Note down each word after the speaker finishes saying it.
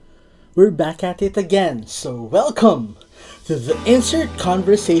We're back at it again, so welcome to the Insert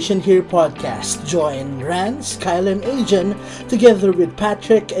Conversation Here podcast. Join Rance, Kyle, and Ajan together with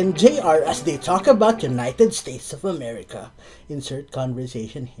Patrick and JR as they talk about United States of America. Insert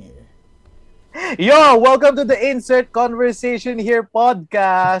Conversation Here. Yo! Welcome to the Insert Conversation Here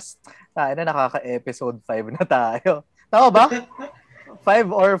podcast. Nakaka-episode 5 na tayo. Tama ba? 5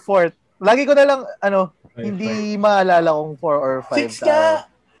 or 4? Lagi ko na lang, hindi maalala kung 4 or 5 6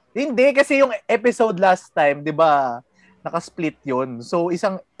 ka! Hindi, kasi yung episode last time, di ba, nakasplit yun. So,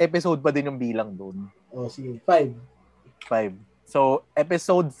 isang episode pa din yung bilang dun. Sige. 5. 5. So,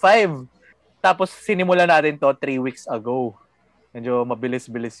 episode 5. Tapos, sinimula natin to 3 weeks ago. Medyo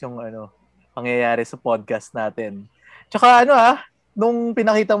mabilis-bilis yung pangyayari sa podcast natin. Tsaka nung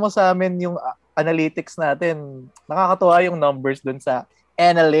pinakita mo sa amin yung analytics natin, nakakatuwa yung numbers dun sa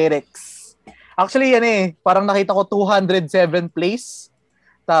analytics. Actually, parang nakita ko 207 plays,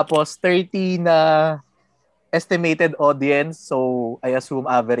 tapos 30 na estimated audience, so I assume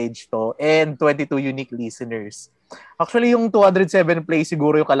average to, and 22 unique listeners. Actually, yung 207 plays,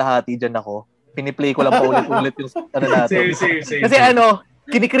 siguro yung kalahati dyan ako. Piniplay ko lang paulit-ulit yung natin. Same. Kasi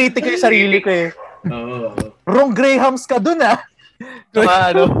kinikritik ko yung sarili ko eh. Oo. Wrong Grahams ka dun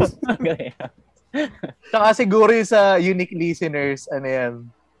Tsaka Tsaka siguro yung sa unique listeners,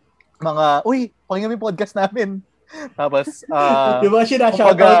 mga, pakinggan mo yung podcast namin. Tapos, Di ba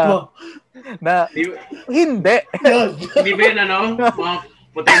sinashoutout mo? Hindi. Hindi ba yan mga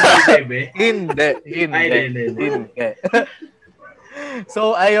potential bebe? Hindi.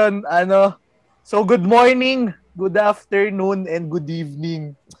 So, ayun, so good morning, good afternoon, and good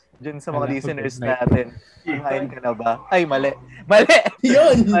evening dyan sa mga listeners natin. Kumain ka na ba? Ay, mali.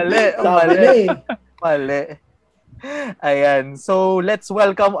 Yun! Mali. Ayan. So, let's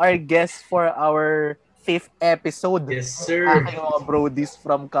welcome our guest for our 5th episode. Yes, sir. Aking mga brodies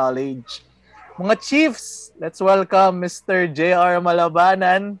from college. Mga Chiefs, let's welcome Mr. JR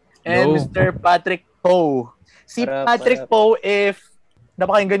Malabanan and Mr. Patrick Poe. Si Patrick Poe, if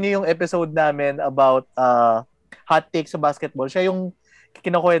napakinggan niyo yung episode namin about hot takes sa basketball, siya yung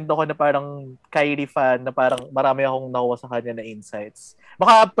kinukwento ko na parang Kyrie fan, na parang marami akong nakuha sa kanya na insights.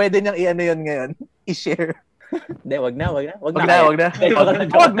 Baka pwede niyang yun ngayon, i-share. Hindi, wag na. Wag na.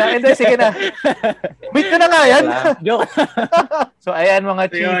 Hindi, sige na. Wait ka na nga yan. Joke. So, ayan mga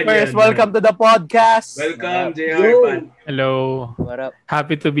Chiefers, welcome to the podcast. Welcome, JR. Hello. What up?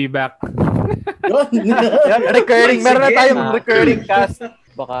 Happy to be back. Yan, recurring. Meron na tayong recurring cast.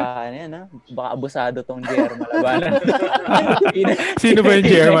 Baka baka abusado tong JR Malabanan. Sino ba yung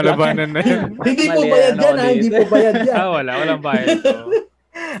JR Malabanan na yun? Hindi po bayad yan, Hindi po bayad yan. Walang bayad to.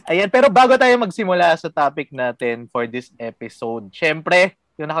 Ayan, pero bago tayo magsimula sa topic natin for this episode, syempre,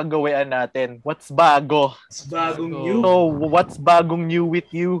 yung nakagawian natin, what's bago? What's bagong new? So, what's bagong new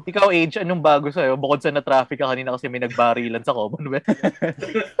with you? Ikaw, Age, anong bago sa'yo? Bukod sa na-traffic ka kanina kasi may nagbarilan sa Commonwealth.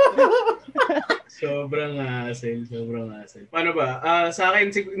 Sobrang hassle. Paano ba? Sa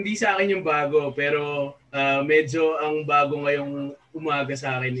akin, hindi sa akin yung bago, pero medyo ang bago ngayong umaga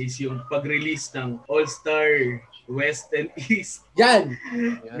sa akin is yung pag-release ng All-Star West and East. Yan!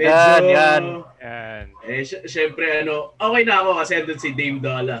 Yan. Syempre, okay na ako kasi andun si Dame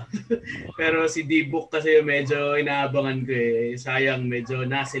Dolla. Pero si D-Book kasi medyo inaabangan ko eh. Sayang, medyo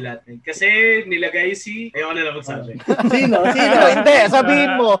nasilat. Kasi nilagay ayoko na lang magsabi. Sino? Hindi,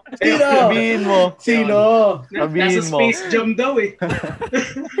 sabihin mo. Sino? Nasa Space Jam daw eh.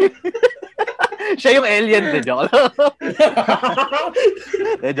 Siya yung alien, joke lang.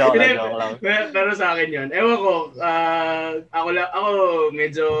 Joke lang. Pero sa akin yun. Ewan ko, ako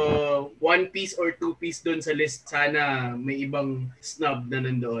medyo one piece or two piece doon sa list. Sana may ibang snub na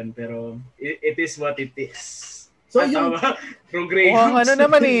nandoon. Pero it is what it is. So yung from Greyhounds.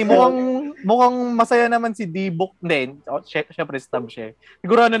 Mukhang masaya naman si D-Book. Hindi, syempre snub siya.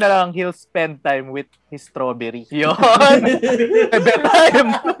 Siguro na lang, he'll spend time with his strawberry. Yun!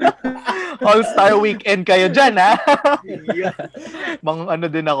 Bedtime! All-Star weekend kayo dyan, ha? Yeah. Mang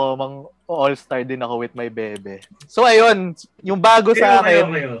All-Star din ako with my bebe. So, ayun, yung bago sa akin,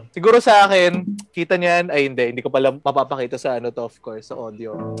 siguro sa akin, kita niyan, hindi ko pala mapapakita sa of course, sa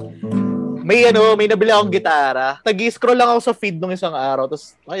audio. May nabili akong gitara. Nag-scroll lang ako sa feed nung isang araw.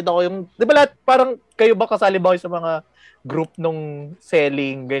 Tapos nakita ko yung, di ba parang kayo ba kasali ba kayo sa mga group nung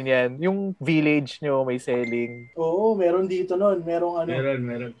selling, ganyan? Yung village nyo may selling. Oo, meron dito nun. Meron.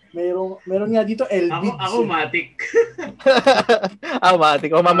 Meron nga dito, LB. Ako Matic.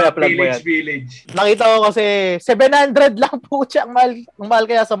 Matic. Mamaya plug mo yan. Village. Nakita ko kasi 700 lang po siya. Ang mahal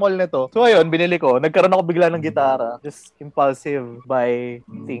kaya sa mall nito. So ayun, binili ko. Nagkaroon ako bigla ng gitara. Just impulsive buy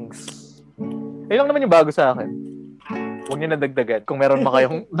things. Ayun lang naman yung bago sa akin. Huwag niyo nadagdagan kung meron man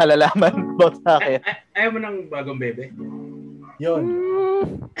kayong nalalaman about sa akin. Ayaw mo ng bagong bebe? Yun.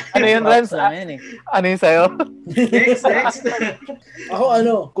 Ano yun, Rans? Props lang yan eh. Ano yun sa'yo? Next. Ako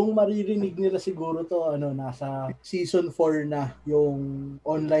kung maririnig nila siguro to, nasa season 4 na yung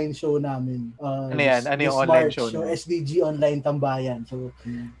online show namin. Ano yan? Ano yung this online March, show yung na? SDG Online Tambayan. So,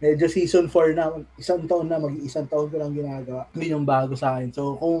 medyo season 4 na, isang taon ko lang ginagawa. Hindi yung bago sa akin.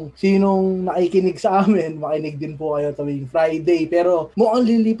 So, kung sinong nakikinig sa amin, makinig din po kayo tuwing Friday. Pero, mukhang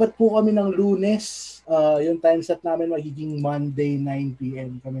lilipat po kami ng Lunes. Yung time slot namin magiging Monday 9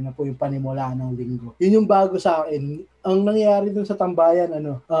 p.m. Kami na po yung panimula ng linggo. Yun yung bago sa akin. Ang nangyayari dun sa Tambayan,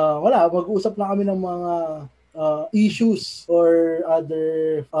 wala, mag-uusap na kami ng mga issues or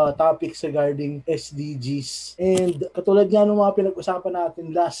other topics regarding SDGs. And katulad nga ng mga pinag-usapan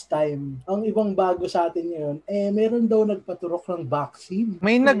natin last time, ang ibang bago sa atin ngayon, meron daw nagpaturok ng vaccine.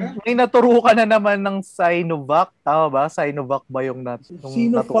 May naturukan na naman ng Sinovac. Tama ba? Sinovac ba yung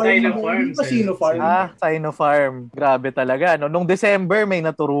Sinopharm. Sinopharm. Sinopharm. Grabe talaga. Nung December, may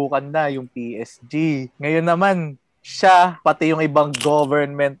naturukan na yung PSG. Ngayon naman, siya, pati yung ibang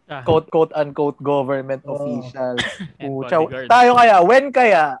government, quote-unquote government officials. Tayo kaya, when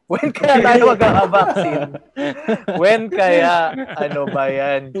kaya tayo magkaka-vaccine? When kaya? Ano ba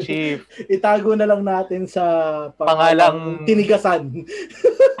yan, Chief? Itago na lang natin sa pangalang tinigasan.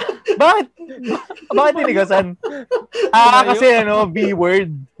 Bakit tinigasan? Kasi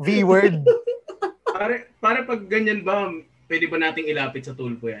V-word. Para pag ganyan ba, pwede ba nating ilapit sa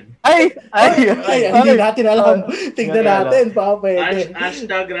tulpo yan? Ay, hindi natin alam. Tignan natin, pwede.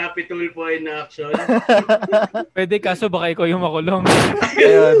 Hashtag Rapid Tulpo in action. Pwede, kaso baka ikaw yung makulong.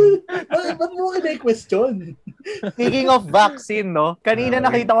 Ayun. Ba't mo question? Speaking of vaccine, kanina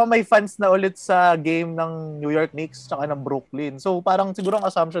nakita ko may fans na ulit sa game ng New York Knicks tsaka ng Brooklyn. So parang siguro ang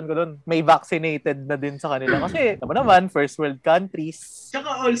assumption ko doon, may vaccinated na din sa kanila. Kasi naman, first world countries.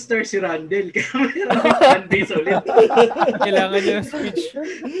 Tsaka all-star si Randall. Kaya mayroon fan base ulit. Kailangan niya ng speech.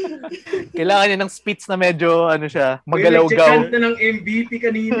 Kailangan niya ng speech na medyo, magalaw-gaw. May na ng MVP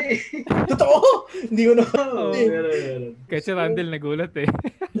kanina eh. Totoo! Hindi ko na. Kasi Randall nagulat eh.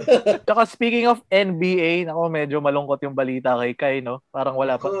 Tsaka speaking of NBA, medyo malungkot yung balita kay Kai, Parang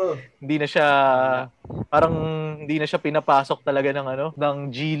wala pa. Hindi na siya pinapasok talaga ng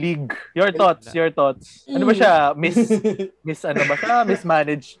G League. Your thoughts. Ano ba siya?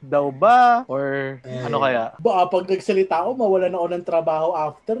 Mismanaged daw ba? Or ano kaya? Pag nagsalita ako, mawalan ako ng trabaho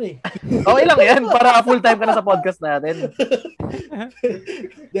after eh. Okay lang yan. Para full time ka na sa podcast natin.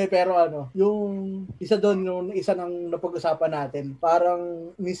 Pero yung isa nang napag-usapan natin,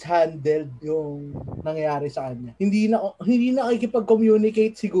 parang mishandled yung nangyari sa kanya. Hindi na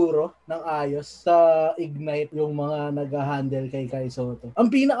nakikipag-communicate siguro ng ayos sa Ignite yung mga nag-handle kay Kai Sotto.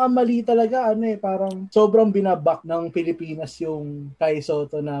 Ang pinakamali talaga parang sobrang binabak ng Pilipinas yung Kai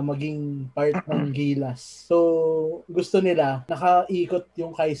Sotto na maging part ng Gilas. So gusto nila nakaikot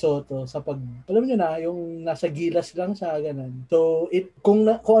yung Kai Sotto sa alam niyo na yung nasa Gilas lang siya ganun. So kung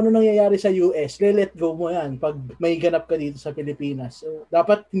ano nangyayari sa US, let go mo yan pag may ganap ka dito sa Pilipinas. So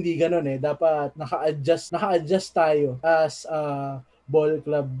dapat hindi ganoon dapat naka-adjust tayo as ball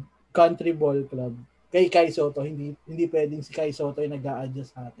club, country ball club. Kay Kai Sotto, hindi pwedeng si Kai Sotto yung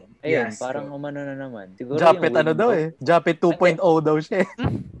nag-a-adjust sa atin. Ayun, parang umano na naman. Siguro Japet daw eh. Japet 2.0 daw siya.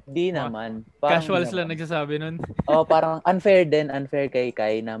 Hindi naman. Casuals lang nagsasabi nun. Parang unfair kay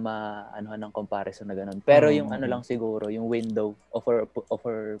Kai na maanohan ng comparison na ganun. Pero yung lang siguro, yung window of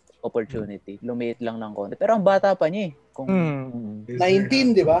opportunity, lumiit lang ng konti. Pero ang bata pa niya eh.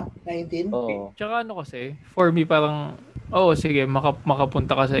 19, di ba? 19? Oo. Tsaka kasi, for me parang, sige,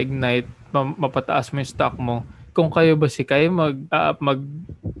 makapunta ka sa Ignite, mapataas mo yung stock mo. Kung kayo ba si Kai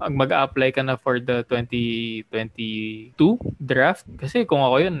mag-apply ka na for the 2022 draft? Kasi kung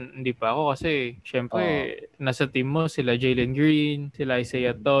ako yun, hindi pa ako kasi syempre nasa team mo sila Jalen Green, sila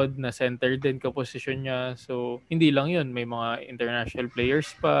Isaiah Todd na center din kaposisyon niya. So hindi lang yun, may mga international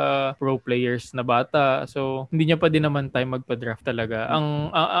players pa, pro players na bata. So hindi niya pa din naman time magpa-draft talaga.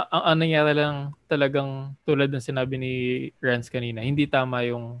 Ang nangyari lang talagang tulad ng sinabi ni Rance kanina, hindi tama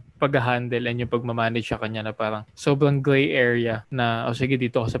yung pag-handle and yung pagmamanage sa kanya na parang sobrang gray area na sige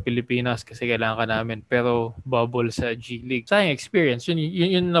dito ako sa Pilipinas kasi kailangan ka namin pero bubble sa G League. Sayang experience.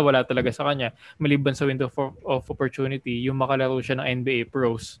 Yun nawala talaga sa kanya. Maliban sa window of opportunity, yung makalaro siya ng NBA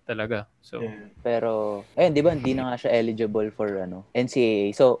pros talaga. So pero di ba hindi na nga siya eligible for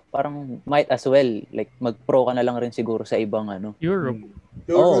NCAA. So parang might as well like mag-pro ka na lang rin siguro sa ibang Europe.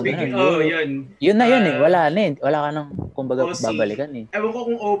 Yun na yun eh. Wala ka nang kumbaga babalikan eh. Ewan ko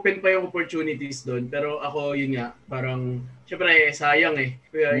kung open pa yung opportunities doon, pero ako yun nga, parang syempre sayang eh.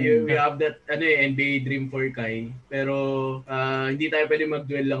 We have that NBA dream for Kai. Pero hindi tayo pwede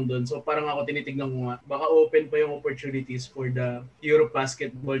mag-duel lang doon. So parang ako tinitignan ko nga, baka open pa yung opportunities for the Europe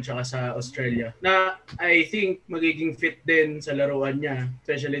basketball tsaka sa Australia. Na I think magiging fit din sa laruan niya,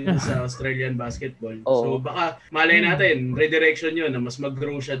 especially sa Australian basketball. So baka malay natin, redirection yun na mas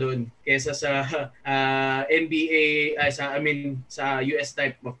mag-grow siya doon kesa sa NBA, sa US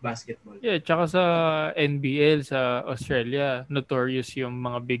type of basketball. Yeah, tsaka sa NBL, sa Australia, notorious yung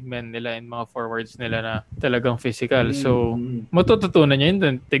mga big men nila and mga forwards nila na talagang physical. So, matututunan niya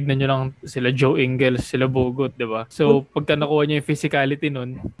yun. Tignan nyo lang sila Joe Ingles, sila Bogut, di ba? So, pagka nakuha niya yung physicality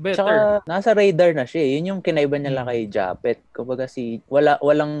nun, better. Tsaka, nasa radar na siya. Yun yung kinaiba niya lang kay Japet. Kumbaga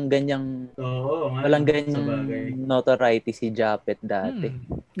walang ganyang notoriety si Japet dati.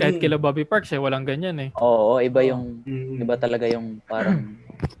 Kahit kila Bobby Parks, walang ganyan eh. Oo, iba talaga yung parang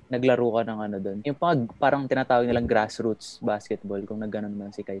naglaro ka ng doon. Yung parang tinatawag nilang grassroots basketball kung nagganon man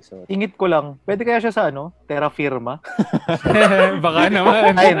si Kai Sotto. Ingit ko lang. Pwede kaya siya sa Terra Firma? Baka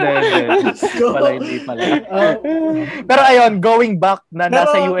naman. Ay, hindi pala. Pero ayun, going back na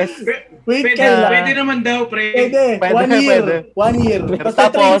nasa US. Pwede naman daw, pre. Pwede. 1 year.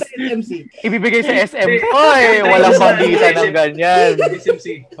 Basta tapos, ibibigay sa SM. Oy, walang banggitan ng ganyan.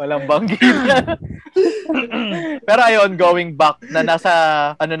 Walang banggitan. Pero ayun, going back na nasa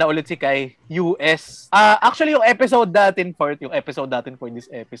na ulit si Kai, US. Actually, yung episode natin for this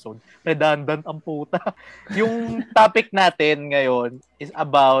episode, redundant ang puta. Yung topic natin ngayon is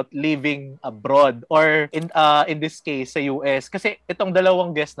about living abroad or in this case sa US. Kasi itong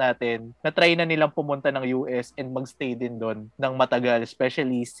dalawang guest natin, na-try na nilang pumunta ng US and magstay din doon ng matagal,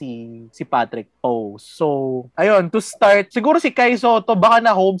 especially si Patrick Poe. So, ayun, to start, siguro si Kai Sotto, baka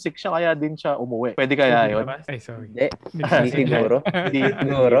na homesick siya kaya din siya umuwi. Pwede kaya yun? Ay, sorry. Hindi siguro.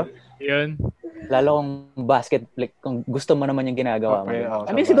 Siguro. Yun. Lalo kung gusto mo naman yung ginagawa mo.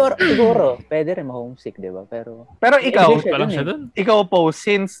 Okay, siguro, pwede rin ma-homesick, di ba? Pero ikaw, pa lang siya dun. Ikaw po,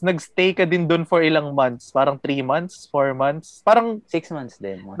 since nagstay ka din doon for ilang months, parang 3 months, 4 months, parang 6 months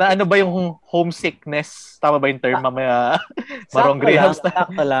din. Na ano ba yung homesickness? Tama ba yung term? Mamaya marong greenhouse.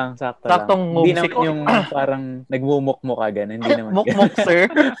 Sakto lang. Saktong homesick. Hindi naman yung parang nagmumukmo ka ganun. Hindi naman. Mukmuk, sir.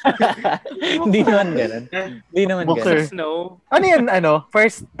 Hindi naman ganun. Hindi naman ganun. Snow. Ano yun,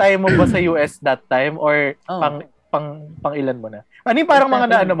 first time mo ba sa US that time or pang ilan mo na? Ano yung parang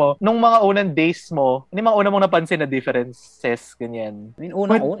mga nung mga unang days mo, ano yung mga unang mong napansin na differences, ganyan? I mean,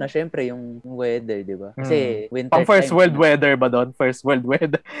 unang-una, syempre, yung weather, di ba? Kasi winter pang first world weather ba doon? First world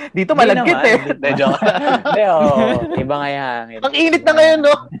weather. Dito malagkit eh. Medyo. Iba nga yung hangin. Ang init na ngayon,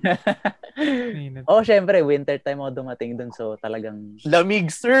 no? Syempre, winter time ako dumating doon, so talagang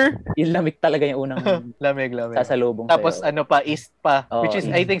lamig, sir. Yung lamig talaga yung unang lamig. Sasalubong tapos sa'yo. east pa. Which is,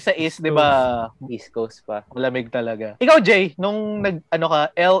 I think sa east, di ba? East Coast pa. Malamig talaga. Ikaw, Jay, nung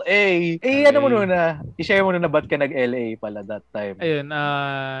LA, i-share mo na ba't ka nag-LA pala that time? Ayun,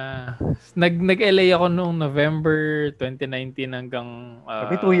 nag-LA ako noong November 2019 hanggang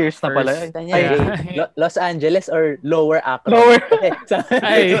 2 years na pala. Los Angeles or Lower Akron? Lower.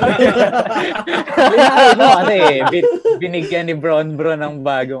 Ay. Binigyan ni Bron ng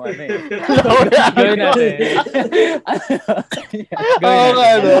bagong Lower Gawin natin.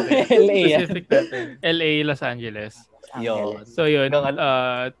 LA. Specific natin. LA, Los Angeles. Yun. So yun,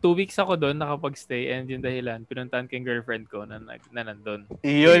 2 weeks ako doon nakapag-stay and yung dahilan, pinuntahan ko yung girlfriend ko na nandun.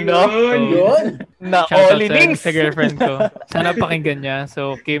 Yun, no? Yun. Na Shout all out sa girlfriend ko. Sana pakinggan niya.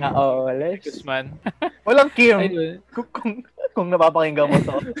 So, Kim Guzman. Walang Kim. Ayun. Kung napapakinggan mo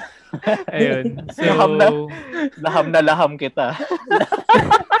to. Ayun. So, laham kita.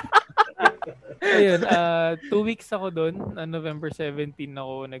 Ayun, 2 weeks ako doon. November 17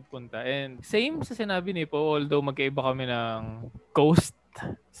 ako nagpunta. And same sa sinabi ni Po, although magkaiba kami ng coast.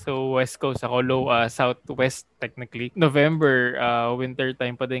 So, West Coast ako, Southwest technically. November, winter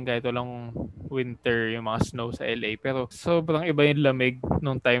time pa din kahit walang winter, yung mga snow sa LA. Pero sobrang iba yung lamig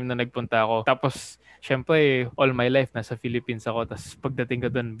nung time na nagpunta ako. Tapos, syempre, all my life, nasa Philippines ako. Tapos pagdating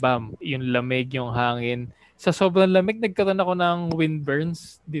ko doon, bam, yung lamig, yung hangin. Sa sobrang lamig, nagkaroon ako ng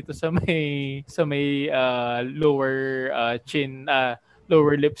windburns dito sa may lower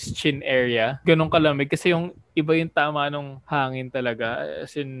lips chin area. Ganun kalamig kasi yung iba yung tama nung hangin talaga.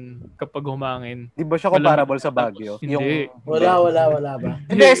 As in, kapag humangin. Di ba siya comparable sa Baguio? Hindi. Wala ba?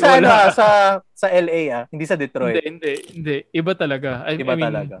 Hindi, sa LA hindi sa Detroit. Hindi. Iba talaga.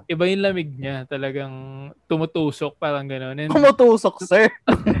 Talaga. Iba yung lamig niya. Talagang tumutusok, parang gano'n. Tumutusok, sir.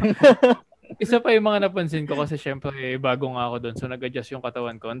 Isa pa yung mga napansin ko kasi syempre bago nga ako doon, so nag-adjust yung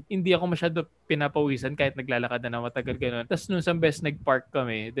katawan ko. Hindi ako masyado pinapawisan kahit naglalakad na matagal ganun. Tapos nung sa best nag-park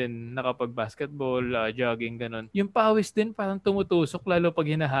kami, then nakapag-basketball, jogging ganun. Yung pawis din parang tumutusok lalo pag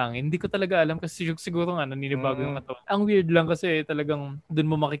hinahangin. Hindi ko talaga alam kasi siguro nga naninibago yung katawan. Ang weird lang kasi talagang doon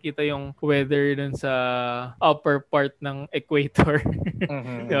mo makikita yung weather dun sa upper part ng equator.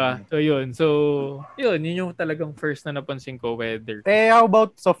 Diba? Yun yung talagang first na napansin ko, weather. How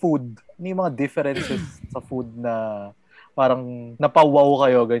about sa food? Ano yung mga differences sa food na parang napawaw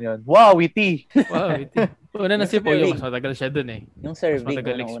kayo, ganyan? Wow, witty! Wow, ito. Una na si Pollo, mas matagal siya dun eh. Yung serving,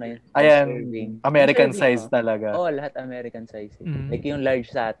 matagal una yun. Ayan, Serving. American Yung serving, size talaga. lahat American size. Mm. Like yung large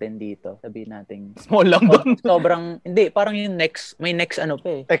sa atin dito, sabihin natin. Small lang doon. Sobrang, hindi, parang yung may next ano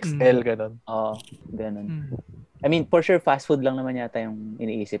pa eh. XL, ganun. Oo, ganun. Mm. I mean, for sure, fast food lang naman yata yung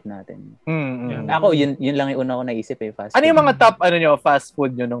iniisip natin. Mm-hmm. Ako, yun lang yung una ko naisip eh, fast food. Ano yung mga top, fast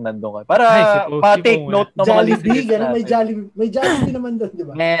food nyo nung nandun ka? Para Ay, take note ng mga Jollibee, listeners gano'n, natin. may Jollibee naman doon, di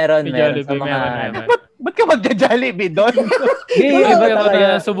ba? Meron May sa Jollibee, mga... meron. Ba't ka magja-Jollibee doon? Hindi, Wala iba ko talaga.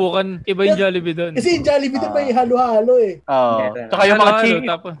 na subukan. Iba yung Jollibee doon. Kasi yung Jollibee doon may halo-halo eh. Oo. Meron. Tsaka yung mga Halo-halo, chicken,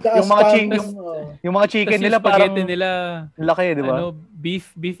 tapos- yung mga Taas chicken, pa, yung mga chicken tas yung nila parang spaghetti nila, laki, di ba?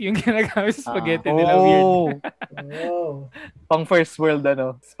 beef yung ginagamit sa spaghetti nila. Weird. Oh. Pang first world,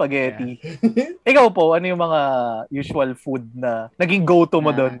 spaghetti. Ikaw po, ano yung mga usual food na naging go-to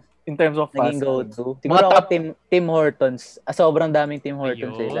mo doon in terms of fast Naging food? go-to. Siguro ako, Tim Hortons. Sobrang daming Tim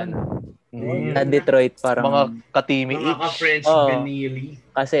Hortons Ayun. sila. Mm. Sa Detroit, parang... Mga katimi Mga each. ka-French Oo. vanilli.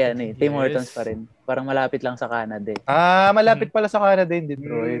 Kasi Tim Yes. Hortons pa rin. Parang malapit lang sa Canada eh. Malapit pala sa Canada in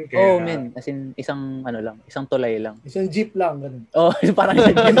Detroit. Oh, men. As in, isang tulay lang. Isang jeep lang, gano'n. Oh, parang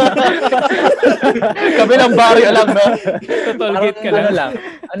isang Kabilang barrio lang, no? Total gate ka lang. lang.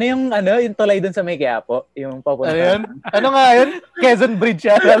 Yung tulay dun sa may Quiapo? Yung papunta. Ano yun? Ano nga yun? Quezon Bridge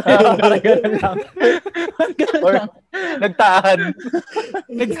yan. Parang gano'n lang. Or nagtaan.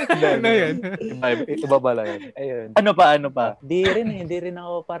 Ano yun? Iba pala yun. Ayun. Ano pa? Hindi rin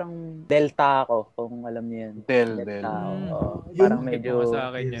ako parang Delta ako, kung alam niyo yun. Del. Ako. Mm. Oo. Yun, Parang Medyo medyo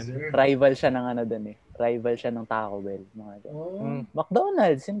sa akin yan. rival siya ng dun eh. Rival siya ng Taco Bell. Mga ganun. Oh.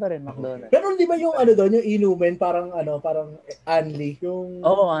 McDonald's, yun pa rin, McDonald's. Pero di ba yung doon, yung inumin, parang Anli, yung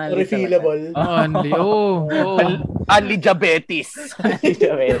Oo, Anli refillable. Only. Oo. Only diabetes.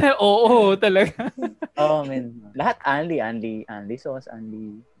 Oo, talaga. Oh, man. Lahat Anli sauce,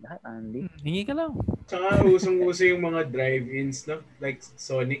 lahat Anli. Hingi ka lang. Tsaka usong-uso yung mga drive-ins, no? Like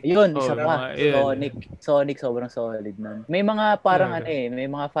Sonic. Yun, Oh, isa pa. yun. Sonic, sobrang solid nun. May mga parang may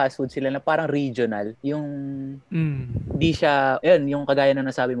mga fast food sila na parang regional. Yung di siya, yung kagaya na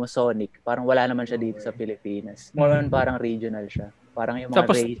nasabi mo, Sonic. Parang wala naman siya dito sa Pilipinas. More on parang regional siya. Parang yung mga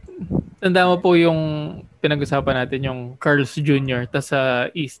Tapos, tanda mo po yung pinag-usapan natin yung Carl's Jr. Tas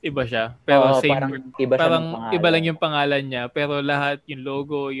sa East, iba siya. Pero same, parang iba siya parang ng pangalan. iba lang yung pangalan niya. Pero lahat, yung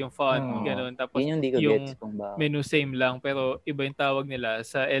logo, yung font, gano'n. Tapos Yun yung di ko yung gets kung ba. menu same lang. Pero iba yung tawag nila.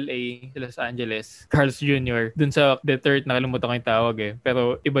 Sa LA, Los Angeles, Carl's Jr. Dun sa Detroit, nakalimutan ko yung tawag eh.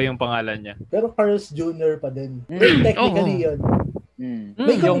 Pero iba yung pangalan niya. Pero Carl's Jr. pa din. Technically yun.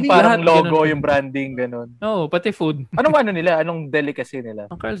 May Yung convenience. parang Lahat, logo, ganun. yung branding, ganun. Oo, pati food. Anong nila? Anong delicacy nila?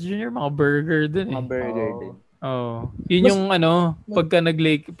 Ang Carl's Jr., mga burger din eh. Mga burger din. Oh, yun yung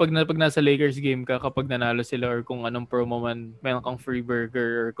pag nasa Lakers game ka, kapag nanalo sila or kung anong promo man, meron kang free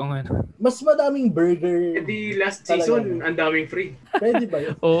burger or kung ano. Mas madaming burger. Di last season, ang daming free. Pwede ba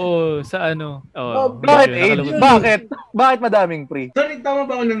yun? Oo, sa ano. Bakit, medyo Age? nakalimutan. Bakit madaming free? Sorry, tama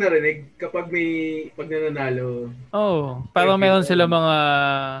ba ako nang narinig? Pag nananalo, Oo, parang meron sila mga,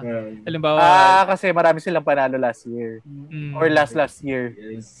 halimbawa, Kasi marami silang panalo last year. Or last year.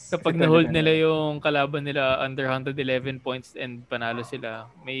 yes. kapag na-hold nila yung kalaban nila under 111 points and panalo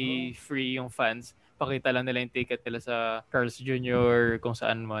sila, may free yung fans. Pakita lang nila yung ticket nila sa Carl's Jr. kung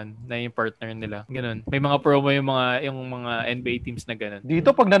saan man na yung partner nila. Ganun. May mga promo yung mga NBA teams na ganun. Dito,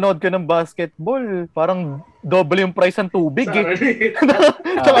 pag nanood ka ng basketball, parang double yung price ng tubig eh.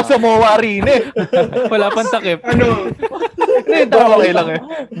 Tsaka sa Moa Arena eh. Wala pang takip. Okay lang eh.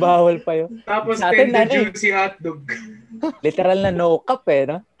 Bawal pa yun. Tapos Sa atin, tender juicy hotdog. Literal na no cup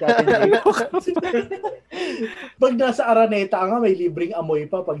no? Pag nasa Araneta nga, may libreng amoy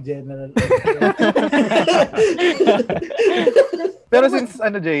pa pag general. Pero since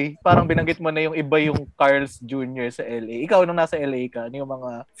Jay, parang binanggit mo na yung iba yung Carl's Jr. sa LA. Ikaw nung nasa LA ka, ano yung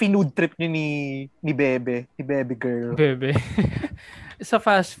mga finood trip niyo ni Bebe girl? Bebe. sa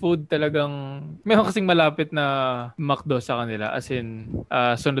fast food talagang meron kasing malapit na McDo sa kanila as in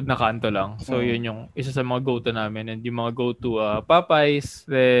sunod na kanto lang. So yun yung isa sa mga go-to namin and yung mga go-to Popeyes,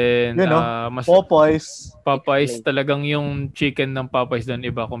 then mas Popeyes talagang yung chicken ng Popeyes doon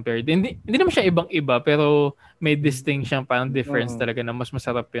iba compared. Hindi naman siya ibang-iba pero may distinct siyang parang difference talaga na mas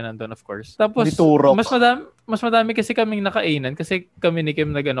masarap yun nandun of course. Tapos mas madami kasi kaming nakainan kasi kami ni Kim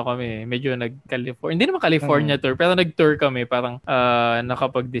kami medyo nag-California. Hindi naman California tour pero nag-tour kami parang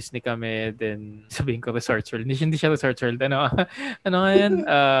nakapag-Disney kami then sabihin ko Resorts World. Hindi siya Resorts World. Ano nga yan?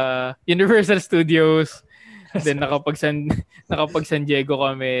 Universal Studios. Then nakapag San Diego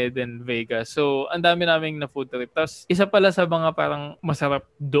kami, then Vegas. So, ang dami naming na food trip. Tapos, isa pala sa mga parang masarap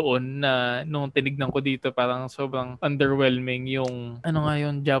doon na nung tinignan ko dito, parang sobrang underwhelming yung,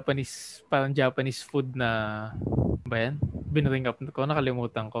 parang Japanese food na, ba yan? Binaring up ko,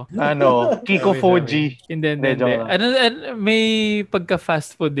 nakalimutan ko. Kiko Fuji. Hindi. May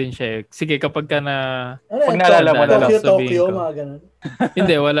pagka-fast food din siya. Sige, kapag ka na... Pag naalala mo na lang. Tokyo, mga ganun.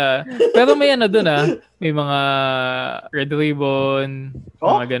 Hindi, wala. Pero may doon may mga Red Ribbon,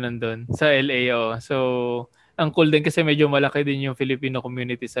 mga ganun doon. Sa LA, So, ang cool din kasi medyo malaki din yung Filipino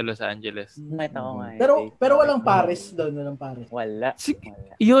community sa Los Angeles. Pero walang Paris doon, walang Paris. Wala.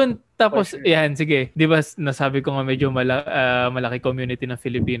 Yun, tapos yan, sige. 'Di ba nasabi ko nga medyo malaki community ng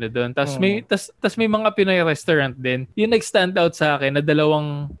Filipino doon. Tapos may mga Pinoy restaurant din. Yung nag-stand out sa akin na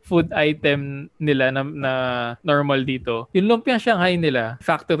dalawang food item nila na normal dito. Yung lumpiang Shanghai nila,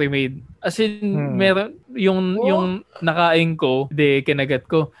 factory made. As in, meron yung nakain ko, kinagat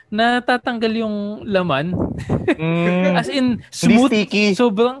ko, natatanggal yung laman. As in, smooth,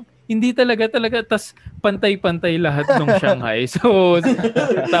 sobrang hindi talaga tas pantay-pantay lahat ng Shanghai. So,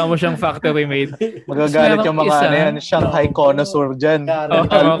 tama siyang factory made. Magagalit yung mga Shanghai connoisseur dyan.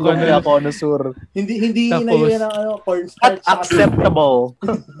 Connoisseur. Hindi na yun ang cornstarch. Acceptable.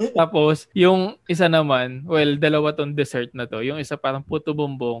 Tapos, yung isa naman, dalawa tong dessert na to. Yung isa parang puto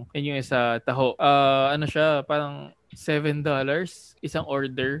bumbong, and yung isa taho. Parang $7 isang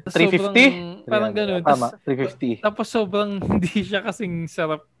order. $350? Parang ganun. Tama, $350. Tapos sobrang hindi siya kasing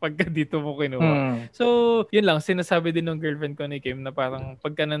sarap pagka dito mo kinuha. So, yun lang. Sinasabi din ng girlfriend ko ni Kim na parang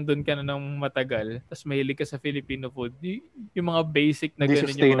pagka nandun ka na ng matagal, tapos mahilig ka sa Filipino food, yung mga basic na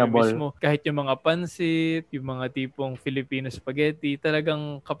ganun yung mismo. Kahit yung mga pansit, yung mga tipong Filipino spaghetti,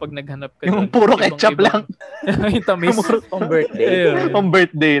 talagang kapag naghanap ka yung puro ketchup lang. Yung tamis. Pang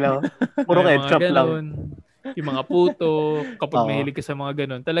birthday lang. Puro ketchup lang. Yung mga puto, kapag mahilig ka sa mga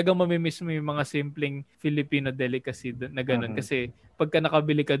ganun, talagang mamimiss mo yung mga simpleng Filipino delicacy na ganun. Kasi pagka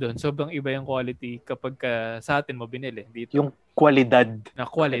nakabili ka doon, sobrang iba yung quality kapag sa atin mo binili. Dito. Yung kwalidad.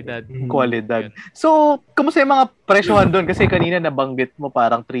 Qualidad. So, kamusta yung mga presyohan doon? Kasi kanina nabanggit mo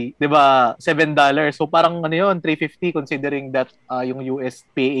parang $7. So, parang $350 considering that yung US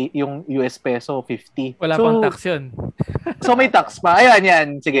peso, 50. Wala pang tax yun. So, may tax pa.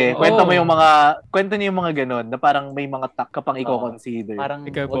 Ayan. Sige, kwento niyo yung mga ganun na parang may mga tax ka pang i-consider. Parang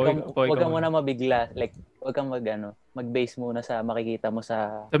wag kang muna mabigla. Like, wag kang mag-base muna sa makikita mo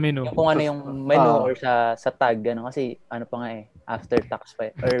sa menu. Kung ano yung menu or sa tag. Kasi pa nga after tax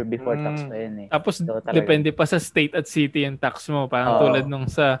pa or before tax pa yun . Tapos, depende pa sa state at city yung tax mo. Parang tulad nung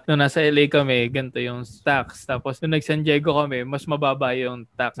nasa LA kami, ganito yung tax. Tapos, nung nag-San Diego kami, mas mababa yung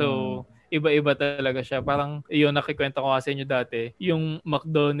tax. So, iba-iba talaga siya. Parang yun, nakikwento ko sa inyo dati. Yung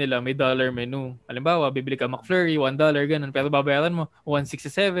McDo nila, may dollar menu. Halimbawa, bibili ka McFlurry, $1, ganun. Pero babayaran mo,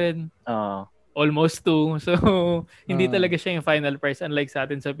 $1.67. Almost 2. So, hindi talaga siya yung final price. Unlike sa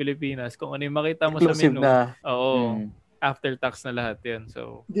atin sa Pilipinas. Kung ano yung makita mo inclusive sa menu. After tax na lahat yan.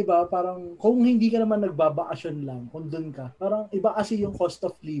 So, di ba parang kung hindi ka naman nagbabakasyon lang, kung doon ka, parang iba kasi yung cost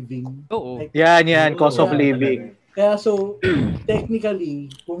of living. Oo. Like, cost of living. Kaya so,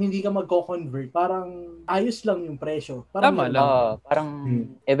 technically, kung hindi ka magko-convert, parang ayos lang yung presyo. Parang tama lang. Parang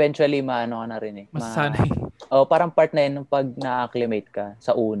eventually maano ka na rin Masanay. Parang part na yun pag na-acclimate ka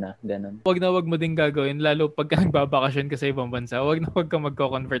sa una, ganun. Wag mo din gagawin, lalo pag nagbabakasyon ka sa ibang bansa, wag ka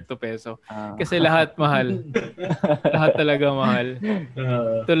magko-convert to peso. Kasi lahat mahal. Lahat talaga mahal.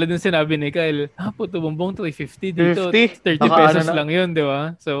 Tulad ng sinabi ni Kyle, puto bumbong $350 dito. 30 pesos lang yun, di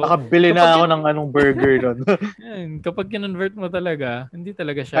ba? So, nakabili na ako ng burger doon. Kapag kinonvert mo talaga, hindi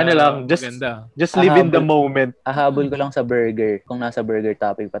talaga siya maganda. Just live in the moment. Ahabol ko lang sa burger. Kung nasa burger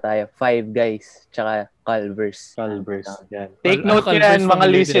topic pa tayo, Five Guys, tsaka Culver's. Yan. Take note yan, mga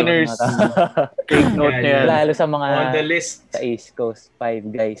listeners. Take note yan. Lalo sa mga on the list sa East Coast, Five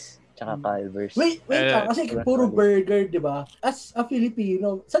Guys, tsaka Culver's. Wait lang. Kasi puro burger, di ba? As a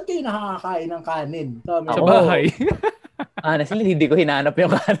Filipino, saan kayo nakakakain ng kanin? Sa bahay. Honestly, hindi ko hinanap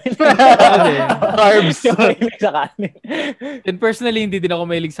yung kanin. Carbs. Sa kanin. And personally, hindi din ako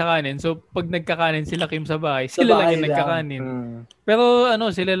mahilig sa kanin. So, pag nagkakanin sila Kim sa bahay, Sa sila lang bahay yung lang. nagkakanin. Pero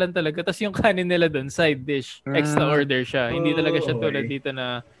sila lang talaga. Tapos yung kanin nila doon, side dish. Extra order siya. Hindi talaga siya tulad dito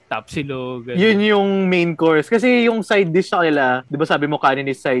na tapsilog. Yun yung main course. Kasi yung side dish sa kanila, di ba sabi mo kanin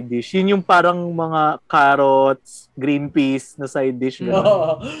is side dish, yun yung parang mga carrots, green peas na side dish.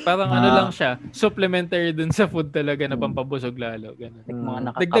 Parang lang siya. Supplementary dun sa food talaga na pampabusog lalo. Ganun. Like, mga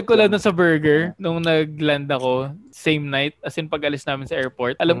Dagdag ko lang dun sa burger nung nag-land ako same night as in pag-alis namin sa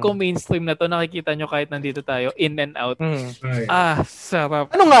airport. Alam ko mainstream na to, nakikita nyo kahit nandito tayo, In and Out.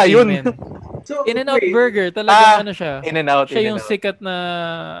 Sarap. Ano nga yun? Amen. So, In and Out burger, talaga siya. In and Out. Siya yung sikat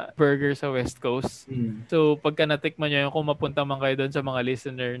na burger sa West Coast. So pagka natikman nyo yung kung mapunta man kayo doon sa mga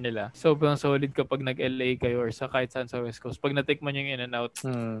listener nila, sobrang solid kapag nag-LA kayo or sa kahit saan sa West Coast. Pag natikman yung In and Out,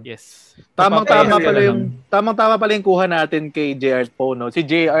 yes. Tamang-tama pala yung kuha natin kay JR po, no? Si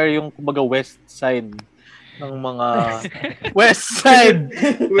JR yung kumbaga west side ng mga west side.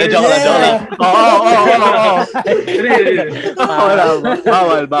 Joke lang. Oo.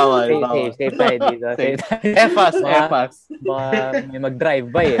 Bawal. Safe tayo dito. Efas. Baka may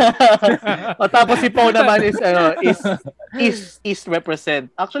mag-drive-by eh. Tapos si Pao naman is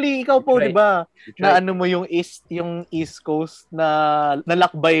represent. Actually, ikaw po, di ba? Na mo yung East Coast na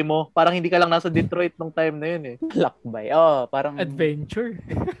nalakbay mo. Parang hindi ka lang nasa Detroit nung time na yun eh. Lakbay. Parang adventure.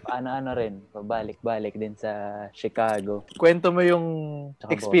 Ano rin. Pabalik-balik din sa Chicago. Kwento mo yung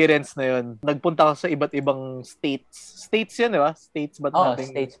experience na yun. Nagpunta ka sa iba't ibang states. States yun, di ba? States ba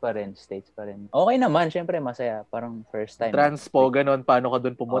natin? States pa rin. Okay naman. Syempre, masaya. Parang first time. Transpo, ganun. Paano ka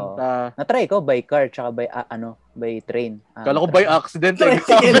doon pumunta? Na-try ko by car tsaka by train. Kala ko by accident.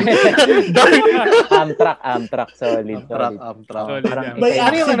 Amtrak. Solid. Amtrak.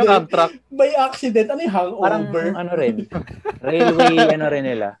 By accident, ano yung hangover? Parang railway,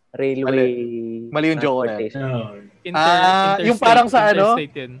 nila. Mali yung joke na yun. Yung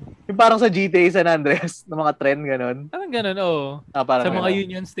Parang sa GTA San Andreas ng mga tren, ganun. Parang ganun, Parang sa mga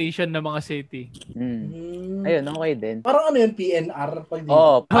Union Station na mga city. Ayun, okay din. Parang yun, PNR? Pag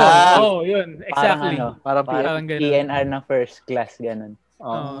Yun. Exactly. Parang PNR na first class, ganun.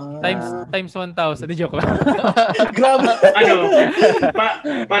 Times 1,000. Di joke lang. Grabe.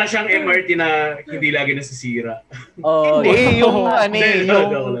 Para siyang MRT na hindi lagi nasisira. Hindi, yung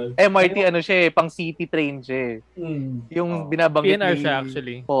MRT siya pang city train siya. Yung binabanggit PNR siya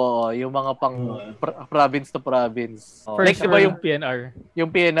actually. Oo, yung mga pang province to province. First diba yung PNR? Yung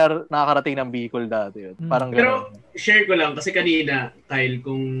PNR nakakarating ng Bicol dati yun. Parang Pero gano'n. share ko lang kasi kanina, Kyle,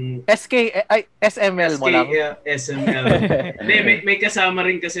 kung SML mo lang. SML. may kasama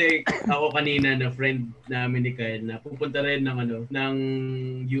rin kasi ako kanina na friend namin ni Kyle na pupunta rin ng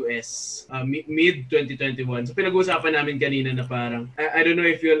US mid 2021. So pinag-uusapan namin kanina na parang I don't know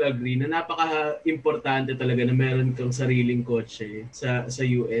if you'll agree na napaka-importante talaga na meron kang sariling kotse sa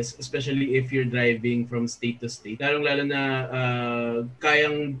US, especially if you're driving from state to state. Lalo na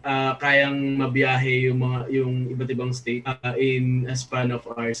kayang mabiyahe yung iba't ibang state in a span of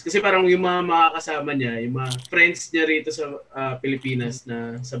hours. Kasi parang yung mga makakasama niya, yung mga friends niya rito sa Pilipinas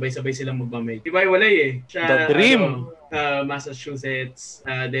na sabay-sabay silang magmamay. Diba, walay eh. The dream! Massachusetts,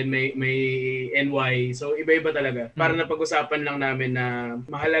 then may NY. So iba-iba talaga. Para napag-usapan lang namin na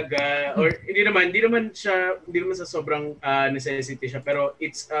mahalaga or hindi naman sa sobrang necessity siya, pero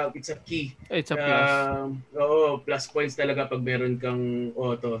it's a key. It's a plus. Plus points talaga pag meron kang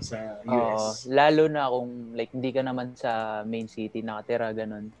auto sa US. Lalo na kung like hindi ka naman sa main city nakatira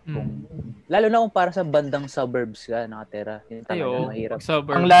ganun. Lalo na kung para sa bandang suburbs ka nakatira. Yun talaga mahirap.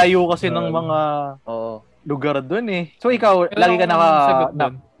 Ang layo kasi ng mga lugar doon eh. So ikaw, lagi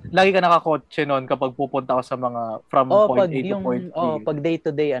ka nakakotse noon kapag pupunta ka sa mga from point A to point B. Pag day to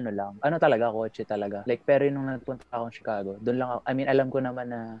day talaga kotse talaga. Like pero nung nagpunta ako ng Chicago, doon lang ako, alam ko naman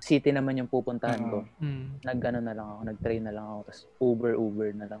na city naman yung pupuntahan ko. Nag-train na lang ako, tapos Uber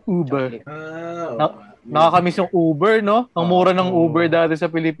na lang. Uber. Nakakamiss yung Uber, no? Ang mura ng Uber dati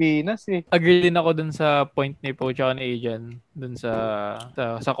sa Pilipinas eh. Agree din ako dun sa point ni Po tsaka ni Adrian dun sa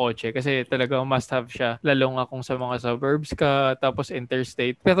kotse kasi talaga must have siya. Lalo nga kung sa mga suburbs ka, tapos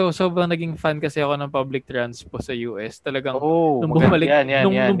interstate. Pero sobrang naging fan kasi ako ng public transport sa US. Talagang nung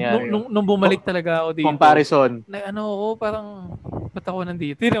bumalik talaga ako dito. Comparison. Parang ba't ako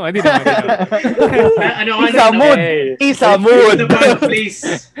nandito? Hindi naman. Isa mood. The bad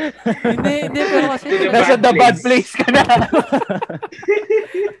place. Hindi pero kasi nasa the bad place ka na.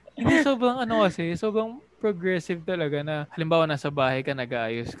 Hindi sobrang kasi, sobrang progressive talaga na halimbawa nasa bahay ka,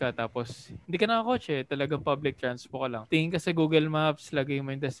 nag-aayos ka, tapos hindi ka nakakotse, talagang public transpo ka lang. Tingin ka sa Google Maps, lagay mo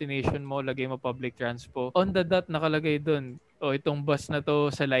yung destination mo, lagay mo public transpo. On the dot, nakalagay dun, itong bus na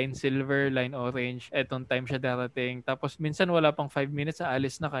to sa line silver, line orange, etong time siya darating. Tapos minsan wala pang 5 minutes,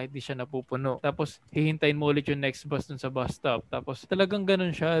 aalis na kahit di siya napupuno. Tapos hihintayin mo ulit yung next bus dun sa bus stop. Tapos talagang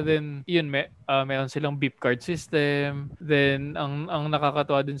ganun siya. Then yun, meron silang beep card system. Then ang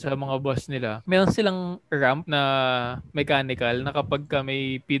nakakatuwa dun sa mga bus nila, meron silang ramp na mechanical na kapag ka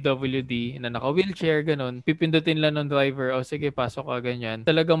may PWD na naka-wheelchair, ganun, pipindutin lang ng driver, sige, pasok ka, ganyan.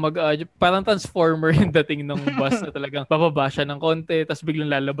 Talagang parang transformer yung dating ng bus na talagang bababa siya ng konti, tapos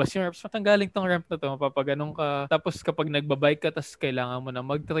biglang lalabas yung ramp. So, tanggaling tong ramp na to, mapapaganong ka. Tapos kapag nagbabike ka, tapos kailangan mo na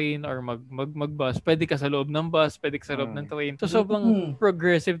mag-train or mag-bus, pwede ka sa loob ng bus, pwede ka sa loob ng train. So, sobrang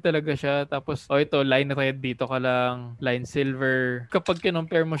progressive talaga siya. Tapos, ito, line red, dito ka lang, line silver. Kapag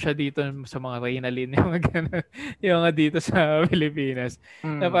kinumpare mo siya dito sa mga Reynalin, yung mga ganun, yung mga dito sa Pilipinas,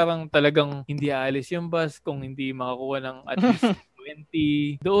 na parang talagang hindi aalis yung bus kung hindi makakuha ng at least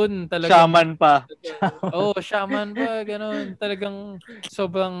 20. Doon talagang Shaman pa. Shaman pa, ganun. Talagang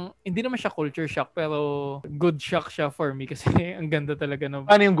sobrang, hindi naman siya culture shock, pero good shock siya for me kasi ang ganda talaga ng...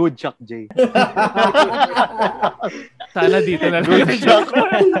 Ano yung good shock, Jay? Sana dito na lang. Good shock.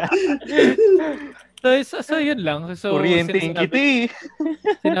 So yun lang. So, Orienting kita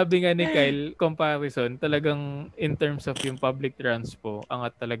Sinabi nga ni Kyle, comparison, talagang in terms of yung public transpo,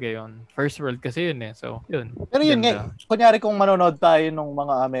 angat talaga yun. First world kasi yun eh. So, yun. Pero yun nga, kunyari kung manonood tayo ng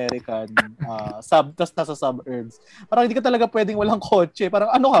mga American tas nasa suburbs, parang hindi ka talaga pwedeng walang kotse. Parang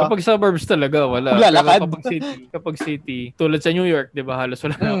ano ka? Kapag suburbs talaga, wala. Maglalakad. Kapag city, tulad sa New York, di ba, halos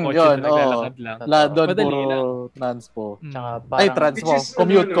wala na kotse yun, na naglalakad lang. Doon Madali puro lang. transpo. Tsaka parang, transpo.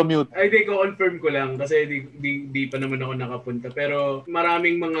 Commute. Ay, di ko confirm ko lang kasi di pa naman ako nakapunta. Pero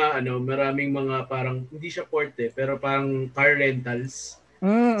maraming mga parang hindi siya port pero parang car rentals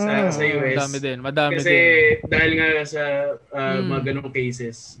sa US. Madami kasi din. dahil nga sa mga ganong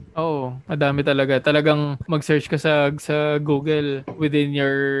cases. Madami talaga. Talagang mag-search ka sa Google within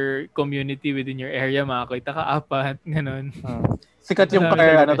your community, within your area, makakita ka apat, ganun. Sikat yung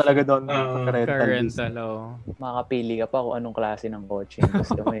car, talaga doon. Car rental, makakapili ka pa kung anong klase ng kotse yung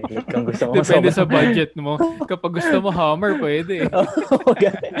gusto mo. Kung gusto mo depende sa budget mo. Kapag gusto mo Hummer, pwede.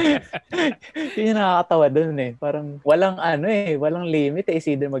 Yun yung nakakatawa doon eh. Parang walang walang limit eh. Is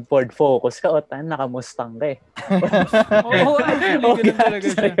either mag-Ford Focus ka o naka-Mustang ka eh. Actually, talaga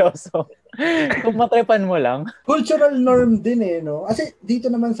siya. Seryoso. Kung matrepan mo lang. Cultural norm din eh, no? Kasi dito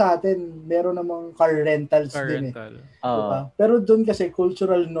naman sa atin, meron namang car rentals din eh. Diba? Pero doon kasi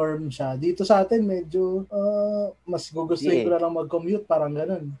cultural norm siya. Dito sa atin medyo mas gugustuhin ko na lang mag-commute, parang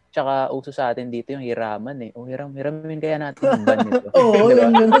ganun. Tsaka uso sa atin dito yung hiraman eh. hiramin kaya natin yung van nito.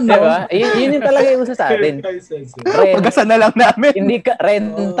 Yung ganun. Diba? Yun yung talaga yung uso sa atin. Pag-asa na lang namin. Hindi ka,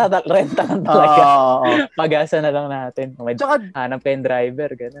 renta lang talaga. Pag-asa na lang natin. Hanap kayong driver,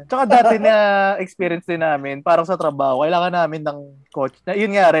 gano'n. Tsaka dati na experience din namin, parang sa trabaho, kailangan namin ng coach.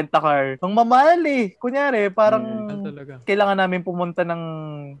 Yun nga, rent a car. Ang mamahal eh. Kunyari, parang kailangan namin pumunta ng,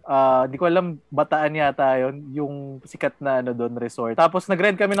 di ko alam, Bataan yata yun, yung sikat na doon, resort. Tapos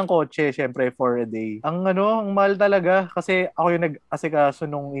nag-rent kami ng kotse, syempre, for a day. Ang mahal talaga kasi ako yung nag-asikaso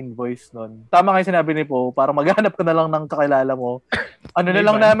nung invoice nun. Tama nga yung sinabi ni Po, parang maghanap ka na lang ng kakilala mo. Na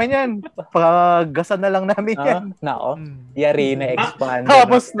lang namin yan. Pagasan na lang namin yan. Nako. Yari na expand.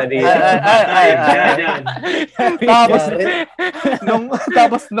 Tapos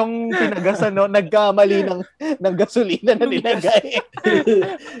tapos nung pinagasan nagkamali ng gasolina na nilagay.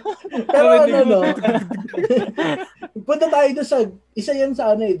 Pero punta tayo doon sa isa yan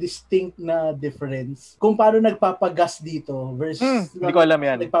sa distinct na difference kung paano nagpapagas dito versus hindi ko alam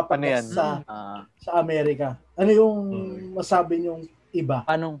yan. Nagpapagas sa Amerika. Ano yung masabi niyong iba?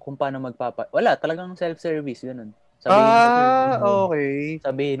 Kung paano wala, talagang self-service, ganun. Okay.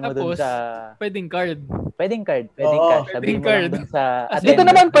 Sabihin mo dun sa... Pwedeng card. Pwedeng cash. Sabihin mo lang dun sa... Dito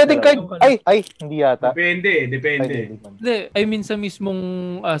naman pwedeng card. Ay, hindi yata. Depende. Hindi, I mean sa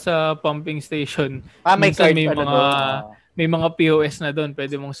mismong sa pumping station. May card may mga POS na doon,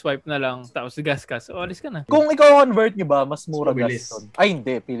 pwede mong swipe na lang, tapos gas ka. So, alis ka na. Kung ikaw convert nyo ba, mas mura gas doon? Ay,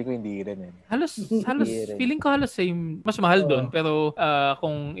 hindi. Pili ko hindi rin eh. Halos, feeling ko halos same. Mas mahal doon, pero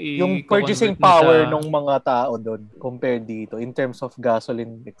kung yung purchasing power ng mga tao doon compared dito in terms of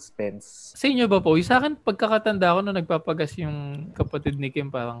gasoline expense. Sa inyo ba po? Sa akin, pagkakatanda ko na nagpapagas yung kapatid ni Kim,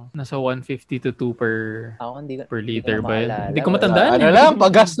 parang nasa 150 to 2 per liter ba yun? Hindi ko matandaan. Lang,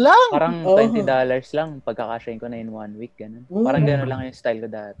 pagas lang. Parang $20 lang pagkakasyahin ko na in 1 week. Ganun. Parang gano'n lang yung style ko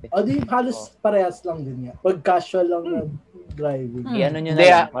dati. Di halos parehas lang din nga. Pag casual lang na driving. Ano nyo na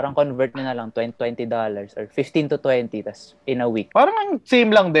lang, parang convert nyo na lang $20 or 15 to 20 tas in a week. Parang same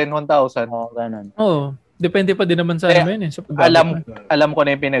lang din, 1,000. Ganun. Depende pa din naman sa ano yun. Sa alam ko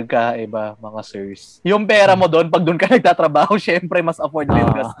na yung pinagkaiba, mga sirs. Yung pera mo doon, pag doon ka nagtatrabaho, syempre mas afford mo yung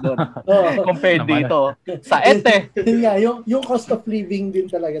gas doon. Compared dito. Sa ete. Yung cost of living din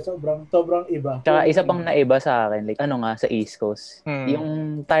talaga, sobrang iba. Tsaka isa pang naiba sa akin, like sa East Coast,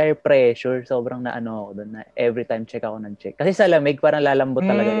 yung tire pressure, sobrang ako doon na every time check ako ng check. Kasi sa lamig, parang lalambot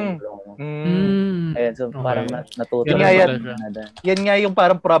talaga yung gulong mo. Ayun, so parang natuto. Yan nga yung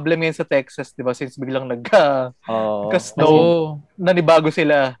parang problem ngayon sa Texas, di ba? Since biglang snow, nanibago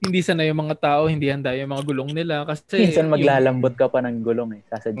sila. Hindi sana yung mga tao, hindi handa yung mga gulong nila. Kasi minsan maglalambot ka pa ng gulong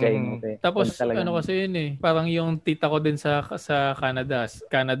sasadyain mo. Tapos kasi yun parang yung tita ko din sa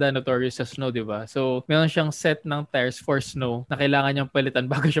Canada notorious sa snow, di ba? So, meron siyang set ng tires for snow na kailangan niyang palitan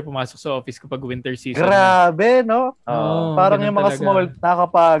bago siya pumasok sa office kapag winter season. Grabe, no? Parang yung mga small,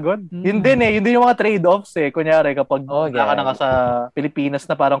 nakakapagod. Yun din yung mga trade-offs Kunyari, kapag naka na ka sa Pilipinas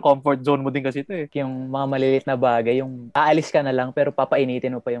na parang comfort zone mo din kasi ito Yung mga maliliit na bagay, yung aalis ka na lang pero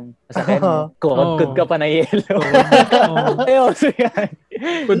papainitin mo pa yung sasakyan mo. Kukod ka pa na yelo. Seryoso yan.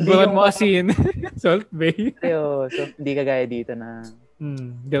 Kudburan mo asin. Salt Bay. Seryoso. Hindi kagaya dito na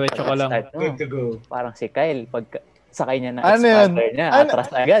diretso ka lang. Good to go. Parang si Kyle, pag sakay niya na expander niya, atras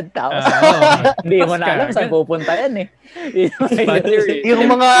agad. Tapos, hindi mo na alam saan pupunta yan Yung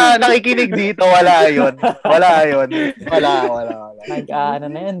mga nakikinig dito, wala yun. Wala. Nag-ano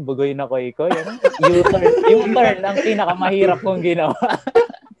na yan, bugoy na koy-koy. U-turn ang pinakamahirap kong ginawa.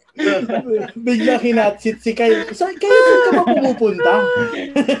 Bigla hinatsit si Kyle. So, Kyle, saan ka ba pumupunta?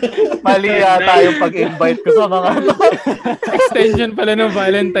 Mali yata yung pag-invite ko sa mga extension pala ng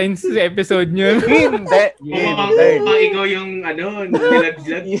Valentine's episode nyo. Hindi. Ikaw yung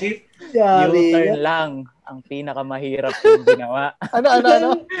nilaglag chip. U-turn lang ang pinakamahirap kong ginawa.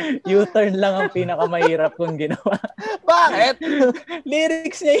 Ano? U-turn lang ang pinakamahirap kong ginawa. Bakit?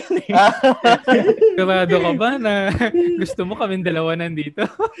 Lyrics niya yun Sigurado ka ba na gusto mo kaming dalawa nandito?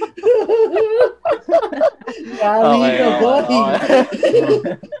 Okay.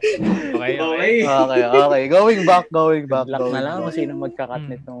 Going back. Luck na lang kung sino magkakat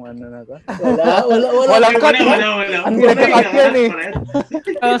nitong na to. Walang cut. Ang nagkakat yan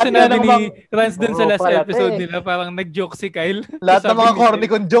Ang sinabi ni Rans dun sa last episode nila, parang nag-joke si Kyle. Lahat ng mga corny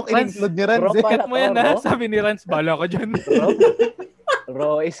kong joke, in-include ni Rans. Cut mo yan sabi ni Rans, bala ka dyan.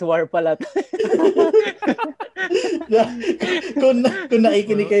 Raw is war pala. kung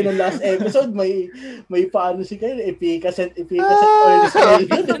nakikinig kayo ng last episode, may paano si Kyle, epikaset oil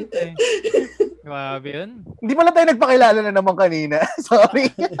spill. Grabe yun. Hindi pala tayo nagpakilala na naman kanina. Sorry.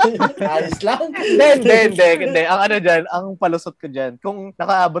 Ayos lang. Hindi. Ang dyan, ang palusot ko dyan, kung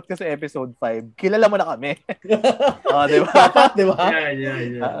nakaabot ka sa episode 5, kilala mo na kami. Diba? Dapat, diba?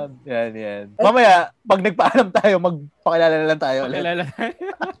 Yan. Mamaya, pag nagpaalam tayo, magpakilala na lang tayo.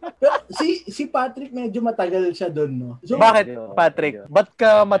 Si Patrick medyo matagal siya doon, no? So, bakit, Patrick? Ba't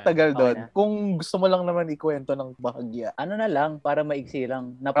ka matagal doon? Kung gusto mo lang naman ikwento ng bahagya. Ano na lang, para maiksi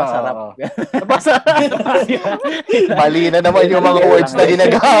lang. Napasarap. Mali na naman yung mga words na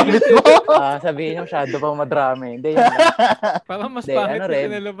ginagamit mo. Sabihin niyo, masyado pa madrami. Hindi, parang mas pangit na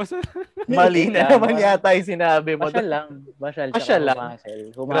kinalabasan. Mali na naman yata yung sinabi mo. Basyal lang.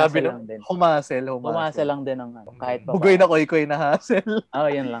 Humasel lang din. Humasel lang din ang kahit pa. Bugoy na koy-koy na hassle.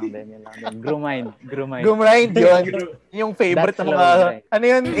 Yan lang din. Grind yun. Yung favorite ng mga,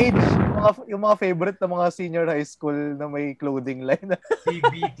 age? Yung mga favorite ng mga senior high school na may clothing line.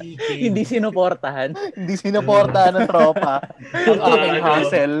 CBTK. Hindi sinuportahan ng tropa. Ang aking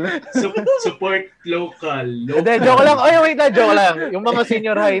hassle. Support local. Hindi, joke lang. Joke lang. Yung mga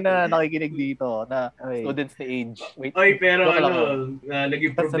senior high na nakikinig dito, na students na age. Pero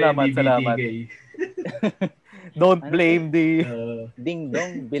naging problema BBTK. Don't blame the... Ding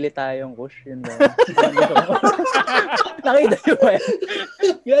dong, bili tayong kush. Yun ba? Nakita nyo ba yan?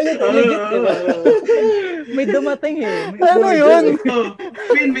 Legit, diba? May dumating Ano yun?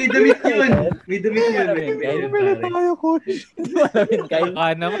 May damit yun. Bili tayo kush. Hindi mo alamin kayo.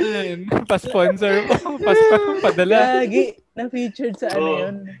 Naman. Pa-sponsor mo. Padala. Lagi. Na-featured sa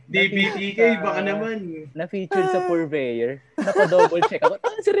yun. DBTK, baka naman. Na-featured sa Purveyor. Napa-double check ako.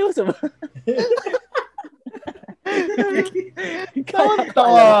 Seryoso ba?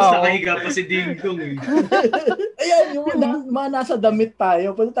 Nakahiga pa si Ding Dong eh. Ayan, yung mga nasa damit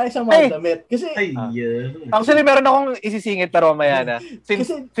tayo. Punta tayo sa mga damit. Kasi, actually, meron akong isisingit pero mamaya na.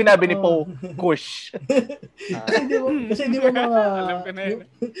 Sinabi ni Poe, kush. Kasi di ba mga,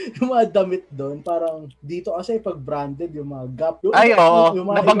 yung mga damit doon, parang dito kasi pag branded, yung mga Gap.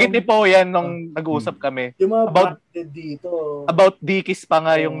 Nabanggit ni Poe yan nung nag-uusap kami. Yung mga branded dito. About Dickies pa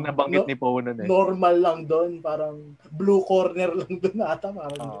nga yung nabanggit ni Poe nun eh. Normal lang doon, parang blue corner lang doon ata.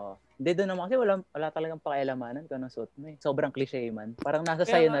 Hindi doon naman kasi wala talagang pakialamanan kung anong suot mo eh. Sobrang cliche man. Parang nasa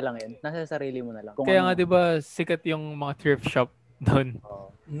sayo na lang yun. Nasa sarili mo na lang. Kaya nga 'di ba sikat yung mga thrift shop doon.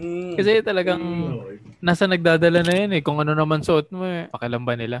 Kasi talagang nasa nagdadala na yun eh. Kung ano naman suot mo eh. Pakialam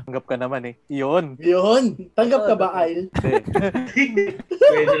ba nila? Tanggap ka naman eh. Yun. Tanggap ka ba, Ail?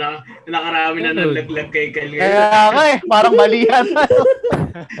 Pwede na. Nakarami na nalaglag kay Kyle. Kaya nga eh. Parang mali yan.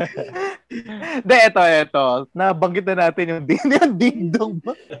 De, eto. Nabanggit na natin yung ding-dong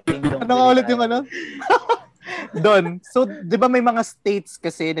ba? Ano nga ulit yung ano? Doon. So, di ba may mga states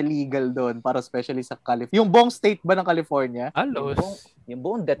kasi na legal doon para especially sa California. Yung buong state ba ng California? Alos. Yung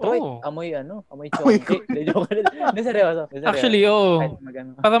buong Detroit. Amoy chonky. Hindi, seryoso. Actually,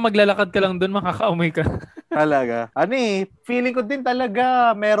 para maglalakad ka lang doon, makakaamoy ka. Talaga. Feeling ko din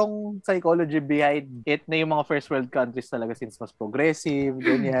talaga merong psychology behind it na yung mga first world countries talaga since mas progressive,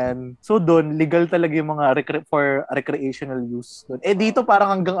 ganyan. So doon, legal talaga yung mga for recreational use doon. Dito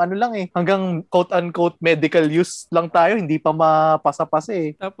parang hanggang hanggang quote-unquote medical use lang tayo, hindi pa mapasa-pasa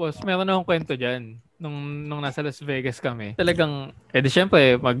eh. Tapos, meron akong kwento dyan. Nung nasa Las Vegas kami, talagang,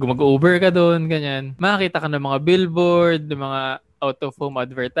 syempre, mag-Uber ka doon, ganyan. Makakita ka ng mga billboard, ng mga out-of-home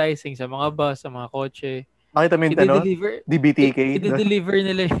advertising sa mga bus, sa mga kotse. Nakita mo yung DBTK? I-deliver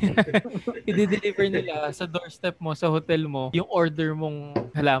nila i-deliver nila sa doorstep mo, sa hotel mo, yung order mong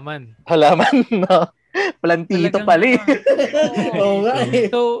halaman. Halaman, no? Plantito pala. Oo nga eh.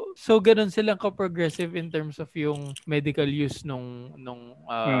 So ganun silang ka-progressive in terms of yung medical use nung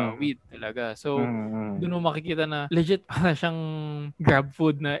weed talaga. So doon mo makikita na legit para siyang grab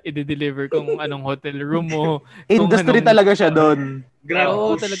food na i-deliver kung anong hotel room mo. Industry talaga siya doon.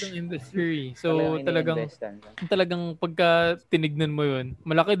 Talagang industry. So talagang pagka tinignan mo yun,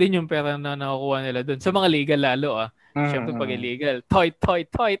 malaki din yung pera na nakukuha nila doon. Sa mga legal lalo Siyempre pag illegal, toit.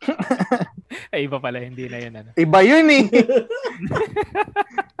 Ay, iba pala, hindi na yun. Iba yun eh.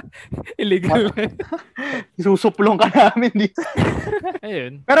 Illegal. Susuplong ka namin dito.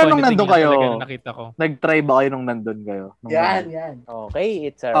 Ayun. Pero nung nandun kayo, nakita ko. nag-try ba kayo nung nandun kayo? Yan.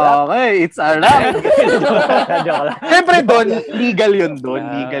 Okay, it's a wrap. Joke lang. Siyempre doon, legal yun doon.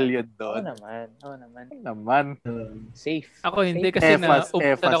 Oo naman. Safe. Ako hindi kasi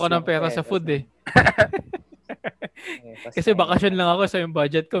ubusan ako ng pera sa food eh. Kasi bakasyon lang ako, so yung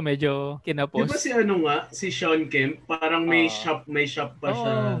budget ko medyo kinapos. Di ba si Sean Kemp, parang may shop pa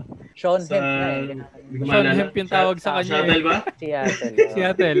siya. Sean Hemp yung tawag sa kanya. Seattle ba?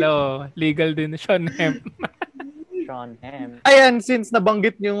 Seattle, legal din Sean Hemp. Ayan, since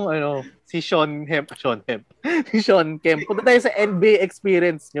nabanggit nyo si Sean Kemp. Si Sean Kemp. Punta tayo sa NBA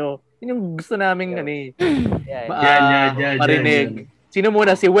experience nyo. Yun yung gusto namin marinig. Sino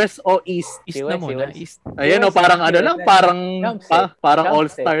muna? Si West o East? East na muna. East. Ayan parang parang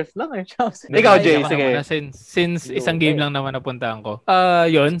all-stars lang eh. Ikaw, Jay, sige. Since isang game lang naman napuntahan ko.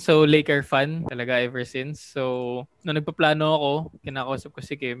 Yun, so Laker fan talaga ever since. So, nung nagpaplano ako, kinakausap ko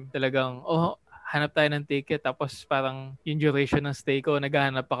si Kim, talagang, hanap tayo ng ticket. Tapos parang yung duration ng stay ko,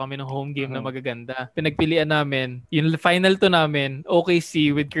 naghahanap pa kami ng home game na magaganda. Pinagpilian namin, yung final to namin,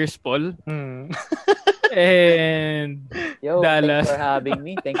 OKC with Chris Paul. And Dallas. Thanks for having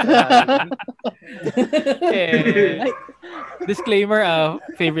me. Disclaimer,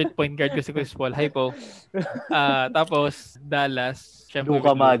 favorite point guard ko si Chris Paul. Hi po. Tapos Dallas, syempre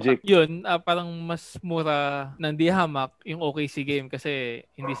Luka Magic. Yun, parang mas mura ng di hamak yung OKC game kasi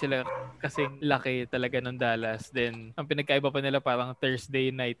hindi sila kasing laki talaga ng Dallas. Then, ang pinagkaiba pa nila parang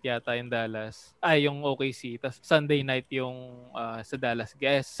Thursday night yata yung Dallas. Yung OKC. Tapos Sunday night yung sa Dallas.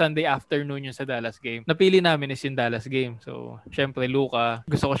 Sunday afternoon yung sa Dallas game. Napili namin is yung Dallas game. So, syempre Luka,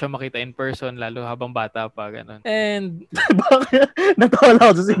 gusto ko siya makita in person lalo habang bata pa. Ganun. And, natawa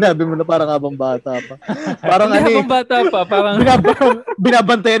ako sa sinabi mo na parang habang bata pa. Parang habang bata pa. Parang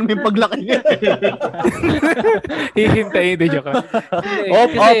binabantayan mo yung paglaki niya. Hihintayin din joke.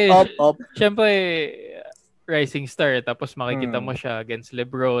 Op. Siyempre, rising star. Tapos makikita mo siya against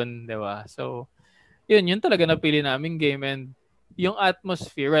LeBron, di ba? So, yun talaga napili naming game. And yung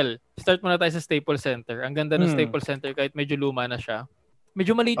atmosphere, start muna tayo sa Staples Center. Ang ganda ng Staples Center kahit medyo luma na siya.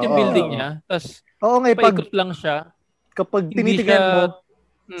 Medyo maliit yung building niya. Tapos, paikot lang siya. Kapag tinitigan mo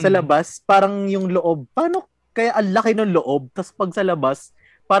sa labas, parang yung loob, paano kaya ang laki ng loob. Tapos pag sa labas,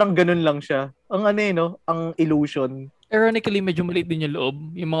 parang ganun lang siya. Ang ano no? Ang illusion. Ironically, medyo maliit din yung loob,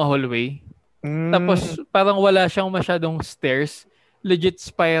 yung mga hallway. Tapos parang wala siyang masyadong stairs. Legit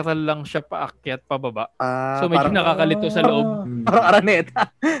spiral lang siya paakyat, pababa. So medyo nakakalito sa loob. Parang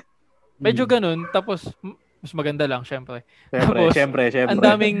Araneta. Medyo ganun. Tapos mas maganda lang, syempre. Syempre.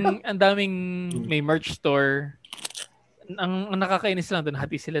 Ang daming may merch store. Ang nakakainis lang doon,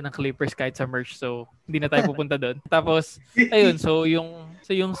 hati sila ng Clippers kahit sa merch, so hindi na tayo pupunta doon. Tapos ayun, so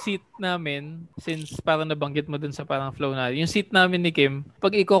yung seat namin, since parang nabanggit mo doon sa parang flow na, yung seat namin ni Kim,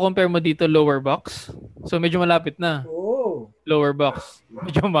 pag i-compare mo dito lower box, so medyo malapit na. Lower box.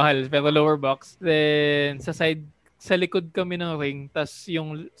 Medyo mahal, pero lower box. Then sa likod kami ng ring, tas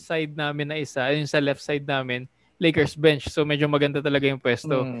yung side namin na isa, yung sa left side namin, Lakers bench. So medyo maganda talaga yung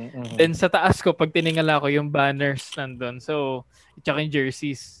pwesto. Then sa taas ko, pag tiningala ko, yung banners nandun. So, tsaka yung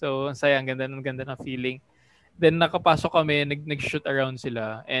jerseys. So, ang saya, ang ganda ng feeling. Then nakapasok kami, nag-shoot around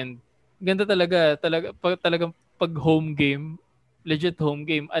sila. And ganda talagang pag home game, legit home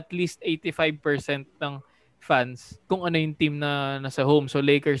game, at least 85% ng fans kung ano yung team na nasa home. So,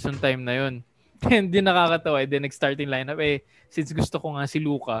 Lakers yung time na yun. And di nakakatawa, nag-starting lineup. Since gusto ko nga si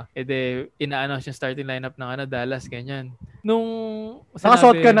Luka, ina-announce yung starting lineup ng Dallas, ganyan. Nung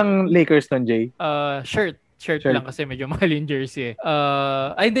nakasuot ka ng Lakers nun, Jay? Shirt lang kasi medyo mahal yung jersey.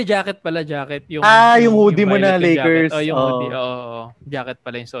 Hindi, jacket. Yung hoodie mo na Lakers. Yung hoodie. Jacket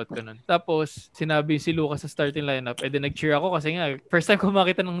pala yung suot ko nun. Tapos, sinabi si Luka sa starting lineup, nag-cheer ako kasi nga, first time ko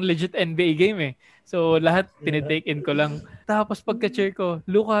makita ng legit NBA game . So, lahat tinitake in ko lang. Tapos, pagka-cheer ko,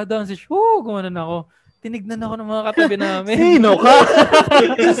 Luka down, gumanon ako. Tinignan ako ng mga katabi namin. Sino ka?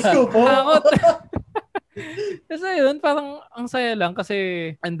 Takot. Kasi yun, parang ang saya lang kasi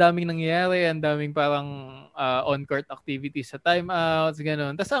ang daming nangyayari, ang daming parang on-court activities sa timeouts,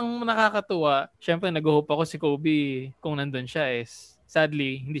 gano'n. Tapos ang nakakatuwa, syempre nag-hope ako si Kobe kung nandun siya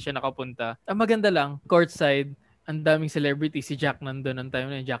sadly, hindi siya nakapunta. Ang maganda lang, courtside, ang daming celebrity. Si Jack nandun ng time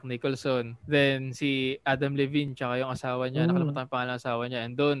na Jack Nicholson. Then si Adam Levine, tsaka yung asawa niya, nakalimutan ang pangalan ng asawa niya,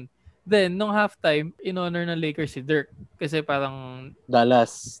 and doon. Then, nung halftime, in-honor ng Lakers si Dirk. Kasi parang...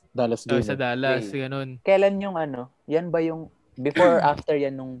 Dallas game. Sa Dallas, ganun. Kailan yung yan ba yung before after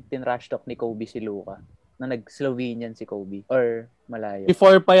yan nung tinrash talk ni Kobe si Luka? Na nag-Slovenian si Kobe? Or malayo?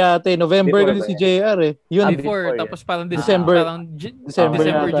 Before pa yate. November kasi si JR . Yun. Before. Tapos parang December.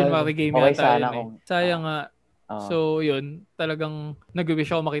 December, January game okay, yata yun . Sayang nga. So, yun, talagang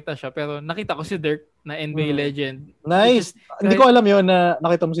nag-wish ako makita siya. Pero nakita ko si Dirk na NBA legend. Nice. Hindi ko alam yun na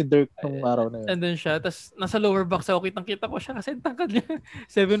nakita mo si Dirk nung araw na yun. Andun siya. Tapos nasa lower box ako, kitang-kita ko siya kasi tangkad niya.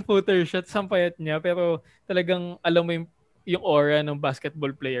 7-footer shot, sampayat niya. Pero talagang alam mo yung aura ng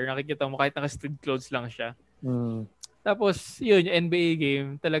basketball player. Nakikita mo kahit naka-street clothes lang siya. Tapos, yun, yung NBA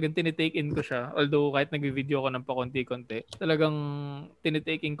game, talagang tinitake in ko siya. Although, kahit nag-video ko ng pakunti-kunti, talagang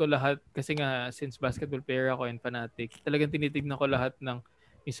tinitake in ko lahat. Kasi nga, since basketball player ako and fanatic, talagang tinitignan ko lahat ng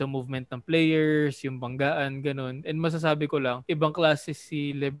isang movement ng players, yung banggaan, ganun. And masasabi ko lang, ibang klase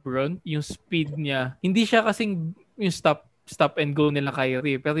si LeBron, yung speed niya. Hindi siya kasing yung stop and go nila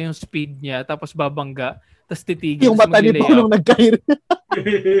Kyrie, pero yung speed niya, tapos babangga, tapos titigil. Yung mata ni Paul nung nag-Kyrie.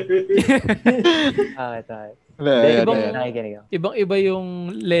 Ibang-iba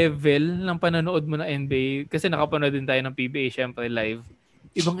yung level ng panonood mo na NBA kasi nakapanood din tayo ng PBA syempre live.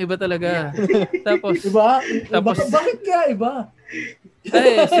 Ibang-iba talaga. Tapos bakit kaya iba?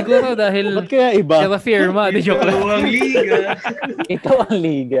 Siguro dahil kaya iba? Kaya firma, di joke lang. Ito ang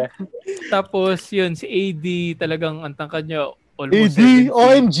liga. Tapos yun, si AD talagang ang tangkad niya almost AD,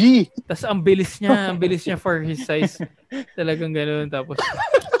 OMG. Tapos ang bilis niya for his size. Talagang ganoon. Tapos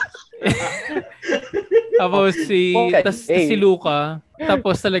si Luka,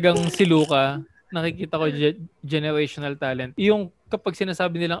 tapos talagang si Luka, nakikita ko generational talent. Yung kapag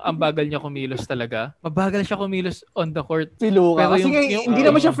sinasabi nilang ang bagal niya kumilos talaga, mabagal siya kumilos on the court. Si Luka, kasi hindi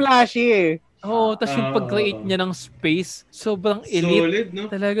naman siya flashy . Oo, tapos yung pag-create niya ng space, sobrang elite. Solid, no?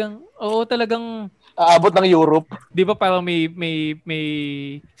 Talagang aabot ng Europe. Di ba parang may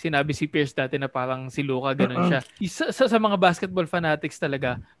sinabi si Pierce dati na parang si Luka, ganun siya. Sa mga basketball fanatics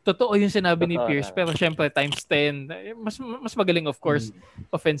talaga, totoo yung sinabi ni Pierce, pero syempre times 10, mas magaling of course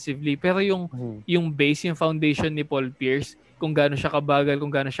offensively. Pero yung base, yung foundation ni Paul Pierce, kung gaano siya kabagal,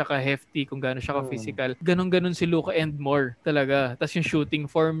 kung gaano siya ka-hefty, kung gaano siya ka-physical. Ganon si Luka and more talaga. Tapos yung shooting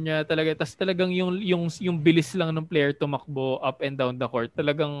form niya talaga. Tapos talagang yung bilis lang ng player tumakbo up and down the court.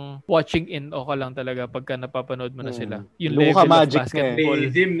 Talagang watching in ka lang talaga pagka napapanood mo na sila. Yung Luka level magic of basketball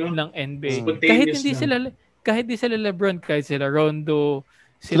ng NBA. Kahit hindi sila LeBron, kahit sila Rondo,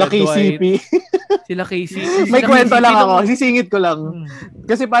 Sila KCP. Sila KCP. May kwento lang ako. Sisingit ko lang.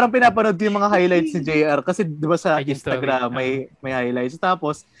 Kasi parang pinapanood ko yung mga highlights ni JR. Kasi di ba sa Instagram may highlights.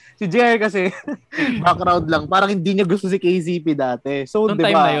 Tapos si JR kasi background lang. Parang hindi niya gusto si KCP dati. So di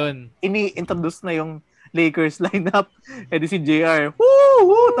ba ini-introduce na yung Lakers lineup. Eh di si JR.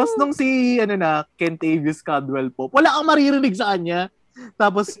 Woo! Tapos nung si Kentavious Caldwell po. Wala kang maririnig sa kanya.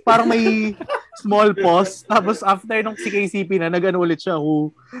 Tapos parang may small pause. Tapos after nung si KCP na nag-ano ulit siya.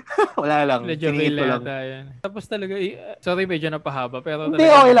 Wala lang. Siningit ko lang. Tapos talaga, sorry medyo napahaba. Pero hindi,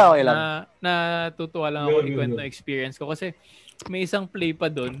 okay lang. Natutuwa lang ako ikwento na experience ko. Kasi may isang play pa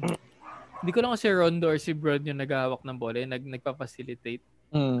doon. Hindi ko lang si Rondo or si Broad yung naghahawak ng bola. Nagpa-facilitate.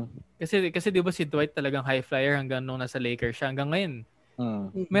 Kasi di ba si Dwight talagang high flyer hanggang nung nasa Lakers siya. Hanggang ngayon.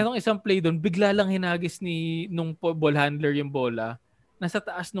 Merong isang play doon. Bigla lang hinagis nung ball handler yung bola. Nasa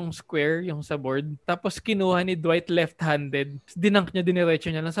taas nung square, yung sa board. Tapos kinuha ni Dwight left-handed. Dinunk niya, diniretso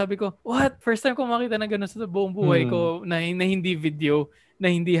niya lang. Sabi ko, what? First time ko makita na gano'n sa buong buhay ko na hindi video, na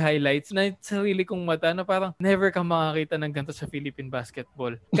hindi highlights, na sarili kong mata na parang never kang makakita ng ganito sa Philippine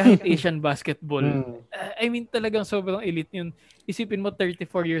basketball. Kahit Asian basketball. I mean, talagang sobrang elite yun. Isipin mo,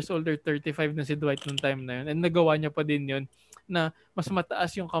 34 years old or 35 na si Dwight nung time na yun. And nagawa niya pa din yun na mas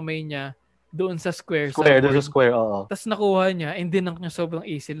mataas yung kamay niya doon sa square doon sa square, oo. Tapos nakuha niya, and dinunk niya sobrang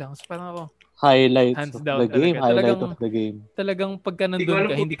easy lang. So parang ako, highlights hands of down the game. talaga. Highlight of the game. Talagang pagka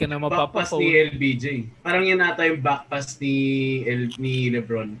nandun ka, hindi ka na backpass mapapapaw. ni LBJ. Parang yan ata yung backpass ni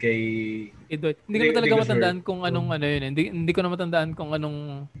LeBron kay Dwight. Hindi ko na talaga matandaan kung anong yun. Hindi ko na matandaan kung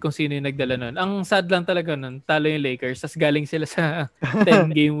sino yung nagdala nun. Ang sad lang talaga nun, talo yung Lakers. Tapos galing sila sa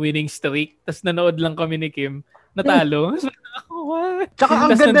 10-game winning streak. Tapos nanood lang kami ni Kim. Natalo.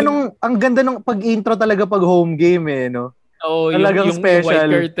 Tsaka ang ganda nung pag-intro talaga pag home game no. Oo, yung special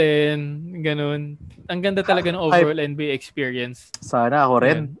white curtain, ganun. Ang ganda talaga ng overall NBA experience. Sana ako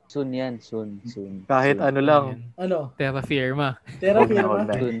rin. Soon. Kahit soon. ano lang. Terra Firma.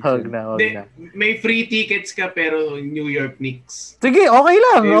 Huwag na. May free tickets ka pero New York Knicks. Sige, okay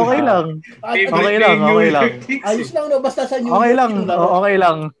lang. Ayos lang, no? Basta sa New York. Okay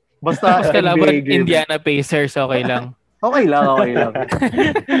lang. Basta kalaban Indiana Pacers, okay lang. Okay lang.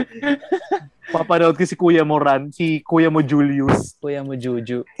 Papanood ko si Kuya mo Julius. Kuya mo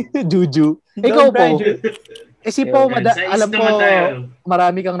Juju. Ikaw po. Si po, alam ko,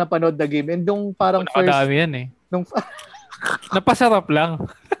 marami kang napanood na game. And nung parang first... Nakadami yan Napasarap lang.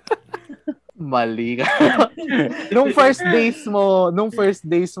 Mali ka. nung first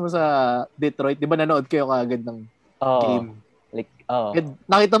days mo sa Detroit, di ba nanood kayo kagad ng game?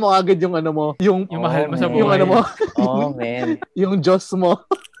 Nakita mo agad yung yung mahal mo sa buhay. Yung mo. Man. Yung Diyos mo.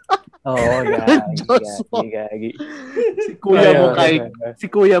 Gagi. Si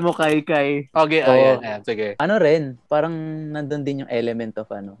kuya mo kay. Okay, ayan, sige. Rin, parang nandun din yung element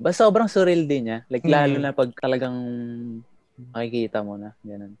of Basta sobrang surreal din niya. Like, lalo na pag talagang makikita mo na.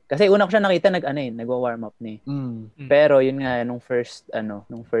 Ganun. Kasi una ko siya nakita, nagwa-warm up ni. Pero yun nga, nung first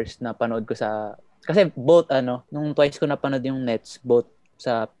na panood ko sa... Kasi both, nung twice ko napanood yung Nets, both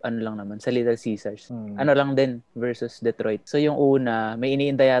sa lang naman, sa Little Caesars. Lang din versus Detroit. So yung una, may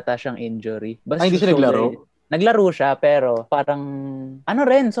iniinda yata siyang injury. Basta hindi siya naglaro? Naglaro siya, pero parang,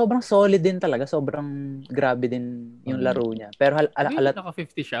 rin, sobrang solid din talaga. Sobrang grabe din yung laro niya. Pero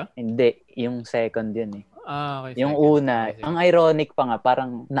naka-50 siya? Hindi, yung second yun okay. Yung una, ang ironic pa nga,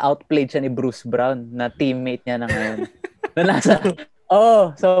 parang na-outplayed siya ni Bruce Brown, na teammate niya na ngayon.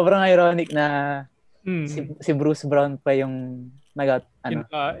 Sobrang ironic na si Bruce Brown pa yung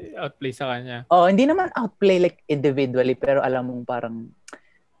outplay sa kanya. Hindi naman outplay like individually, pero alam mong parang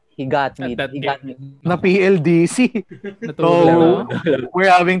he got me. Na PLDC.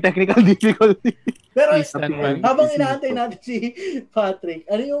 We're having technical difficulty. Pero habang inaantay natin si Patrick,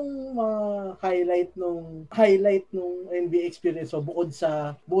 ano yung highlight nung NBA experience mo bukod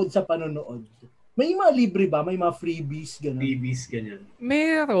sa panonood? May mga libre ba? May mga freebies, ganyan?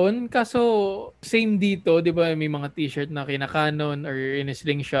 Meron, kaso same dito, di ba may mga t-shirt na kinakanon or in a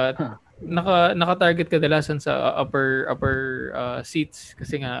slingshot. Naka-target kadalasan sa upper seats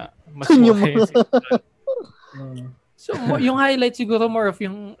kasi nga mas okay. So, yung highlight siguro more of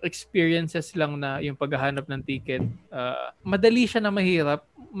yung experiences lang na yung paghahanap ng ticket. Madali siya na mahirap.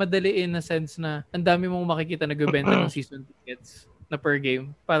 Madali in a sense na ang dami mong makikita nagbebenta ng season tickets na per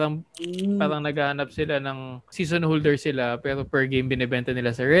game. Parang naghahanap sila ng season holder sila pero per game binebenta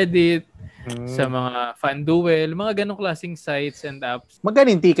nila sa Reddit, sa mga FanDuel, mga ganong klaseng sites and apps. Magkano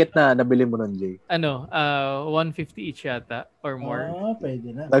yung ticket na nabili mo nun, Jay? 150 each yata. or more.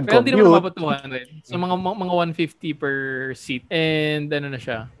 Pwede na. Pero hindi naman umabot 200. So mga 150 per seat. And ano na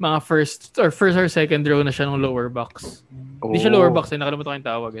siya, mga first or second row na siya ng lower box. Hindi siya lower box, nakalimutan ko yung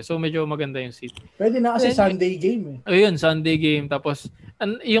tawag eh. So medyo maganda yung seat. Pwede na kasi Sunday game eh. Ayun, Sunday game. Tapos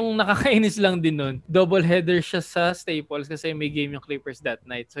yung nakakainis lang din nun, double header siya sa Staples kasi may game yung Clippers that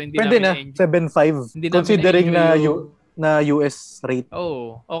night. So hindi pwede namin na, 7-5. Considering na US rate.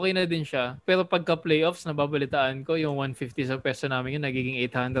 Okay na din siya. Pero pagka playoffs, nababalitaan ko, yung 150 sa peso namin yun, nagiging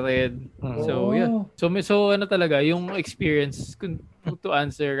 800. So, yun. So ano talaga, yung experience, to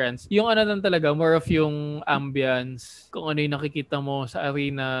answer, Rans, yung ano lang talaga, more of yung ambience, kung ano yung nakikita mo sa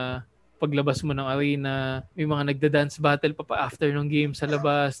arena, paglabas mo ng arena, may mga nagda-dance battle pa after ng game sa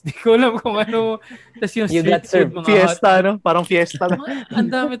labas. Di ko alam kung ano. Tapos yung street food, mga fiesta, no? Parang fiesta.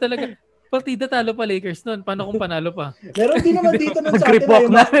 Ang dami talaga. Partida talo pa Lakers noon. Paano kung panalo pa? Meron din naman dito nun sa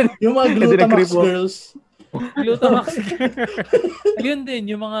atin yung mga Glutamax girls. Glutamax girls. Yun din,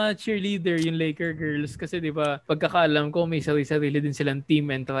 yung mga cheerleader, yung Laker girls. Kasi di ba pagkakaalam ko, may sarili din silang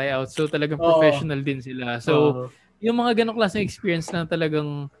team and tryout. So talagang professional din sila. So yung mga ganong klaseng experience na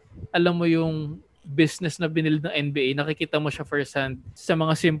talagang alam mo yung business na binild ng NBA, nakikita mo siya firsthand sa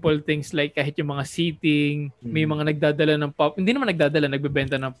mga simple things like kahit yung mga seating, may mga nagdadala ng hindi naman nagdadala,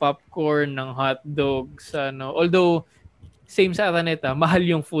 nagbebenta ng popcorn, ng hotdogs, although same sa Araneta, mahal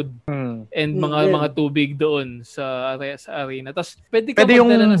yung food and mga tubig doon sa arena. Tapos pwede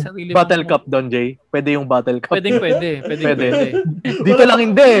magdala ng sarili bottle cup doon, Jay. Pwede yung bottle cup. Pwede. Dito lang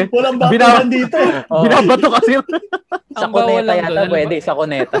hindi. Walang batuhan dito. Binabato kasi. Sa kuneta yata pwede, sa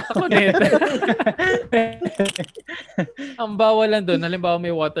kuneta. Ang bawal lang doon, halimbawa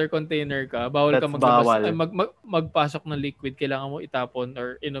may water container ka, bawal ka magpasok ng liquid, kailangan mo itapon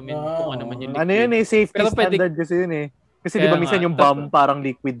or inumin kung ano man yung liquid. Ano yun eh, safety standard kasi yun eh. Kasi di ba minsan yung bomb, parang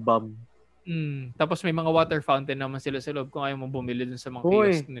liquid bomb. Tapos may mga water fountain naman sila sa loob kung ayaw mo bumili dun sa mga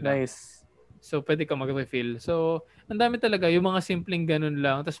kiosk nila. Nice. So, pwede ka mag-refill. So, ang dami talaga. Yung mga simpleng ganun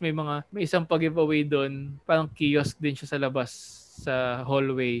lang. Tapos may isang pag-giveaway doon. Parang kiosk din siya sa labas sa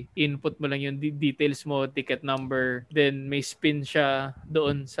hallway. Input mo lang yung details mo, ticket number. Then, may spin siya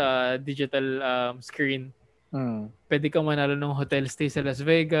doon sa digital screen. Pwede kang manalo ng hotel stay sa Las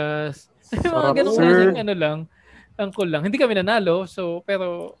Vegas. Mga ganun klaseng ano lang. Ang cool lang. Hindi kami nanalo. So,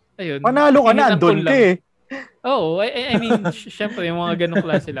 pero, ayun. Panalo ka na, andun ka eh. Oo, I mean, syempre, yung mga ganong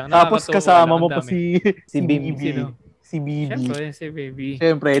klase lang. Tapos kasama mo pa si Baby. Si Baby. Syempre, si Baby.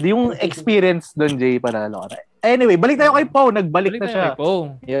 Syempre, yung experience doon, Jay, panalo ka na. Anyway, balik tayo kay Pau. Nagbalik na siya.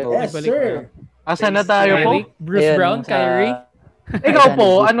 Yes, sir. Asan na tayo, Pau? Bruce Brown, Kyrie. Ikaw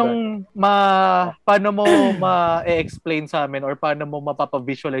po, paano mo ma-explain sa amin or paano mo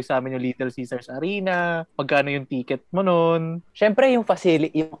mapapavisualize sa amin yung Little Caesars Arena? Pagkano yung ticket mo nun? Siyempre, yung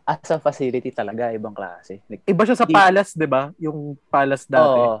as a facility talaga, ibang klase. Like, iba siya sa Palace, di ba? Yung Palace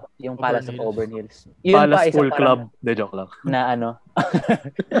dati. Oo, yung Palace of Auburn Hills. Palace Pool Club. De joke lang. Na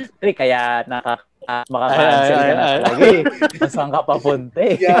kaya maka-cancel ka na talaga eh. Saan ka papunta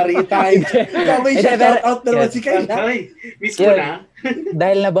eh. Yari tayo. Ikaw may shout-out naman si Kyle. Miss ko na.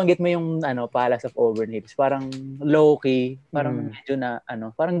 Dahil nabanggit mo yung Palace of Auburn Hills, parang low-key, parang medyo na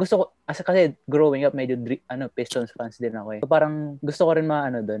parang gusto ko, kasi growing up, medyo Pistons fans din ako eh. So, parang gusto ko rin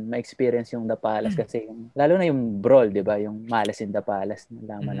ma-experience yung The Palace kasi lalo na yung brawl, di ba? Yung Malice in the Palace,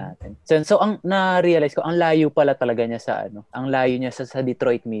 nalaman natin. So ang na-realize ko, ang layo pala talaga niya ang layo niya sa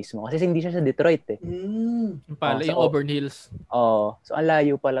Detroit mismo. Kasi hindi siya sa Detroit eh. Yung Auburn Hills. So ang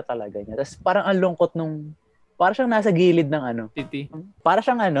layo pala talaga niya. Tapos parang ang lungkot parang siyang nasa gilid ng City. Parang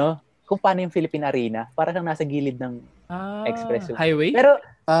siyang kung paano yung Philippine Arena, parang siyang nasa gilid ng expressway. Highway? Pero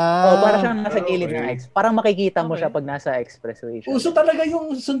parang siyang nasa gilid ng parang makikita mo siya pag nasa expressway siya. Uso talaga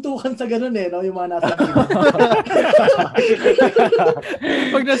yung suntukan sa ganun eh, no? Yung mga nasa gilid.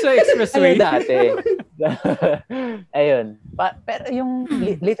 Pag nasa expressway. Dati. Ayun. Pero yung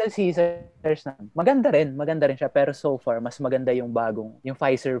Little Caesars maganda rin siya, pero so far mas maganda yung yung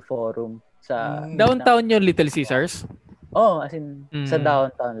Pfizer Forum sa downtown yung Little Caesars. As in sa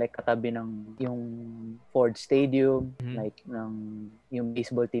downtown, like katabi ng yung Ford Stadium, like yung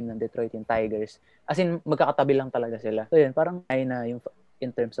baseball team ng Detroit, yung Tigers. As in magkakatabi lang talaga sila. So yun, parang yung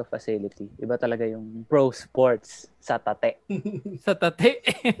in terms of facility, iba talaga yung pro sports sa Tate. Sa Tate?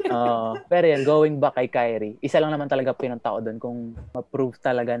 Pero yan, going back kay Kyrie, isa lang naman talaga pinunta ko doon kung ma-prove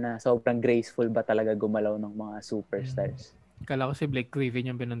talaga na sobrang graceful ba talaga gumalaw ng mga superstars. Kala ko si Blake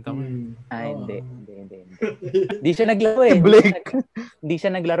Griffin yung pinunta ko. Hindi. Hindi siya naglaro eh. Blake. Hindi siya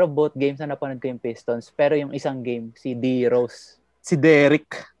naglaro both games na napanood ko yung Pistons. Pero yung isang game, si D. Rose. Si Derek.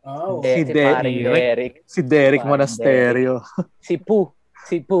 Si Derek Si Derek Monasterio. Si Pooh.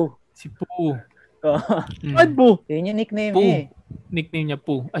 Si Pooh. What po? Yun yung nickname Pooh. niya eh. Nickname niya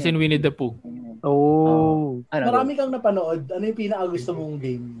Pooh. As in Winnie the Pooh. Oh. Ano, Marami kang napanood. Ano yung pinaka-gusto mong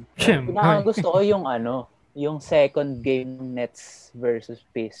game? Gusto ko yung second game Nets versus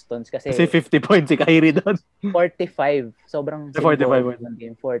Pistons kasi Kasi 50 points si Kyrie doon. 45. Sobrang 45 ng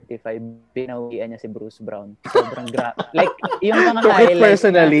game. 45. Pinawian niya si Bruce Brown. Sobrang like, yung mga Took it highlights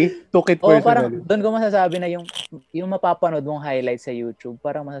personally. Parang doon ko masasabi na yung mapapanood mong highlights sa YouTube,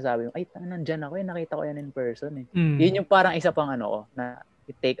 parang masasabi mo, ay, nandyan ako nakita ko yan in person eh. Yun yung parang isa pang na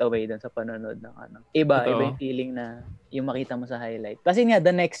take away doon sa panonood ng Iba yung feeling na yung makita mo sa highlight. Kasi nga,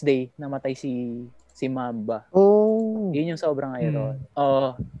 the next day, namatay si Mamba. Oh. Yun yung sobrang iron.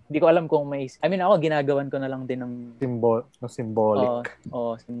 Hindi ko alam kung ako ginagawan ko na lang din ng symbolic.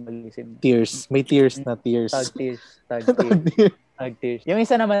 Symbolism. Tears. May tears na tears. Tag tears. Yung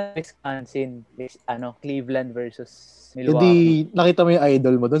isa naman Wisconsin, Cleveland versus Milwaukee. Hindi nakita mo yung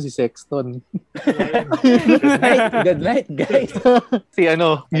idol mo doon si Sexton. Good night, guys. Si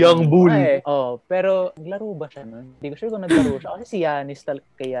Young Bull. Pero naglaro ba siya nun? Hindi ko sure kung naglaro siya. Kasi si Giannis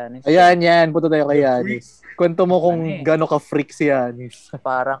kay Giannis. Ayan. Punta tayo kay Giannis. Kwento mo kung gano'n ka-freak si Giannis.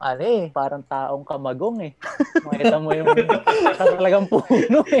 Parang parang taong kamagong eh. Makita mo yung talagang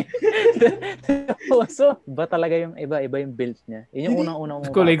puno eh. Puso. Ba talaga yung iba yung build niya. Yun yung unang-unang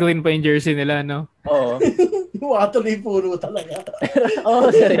mo. Kulay green pa yung jersey nila, no? Oo. Tuloy puro talaga.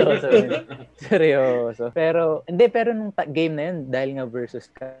 Seryoso. Pero nung game na yun, dahil nga versus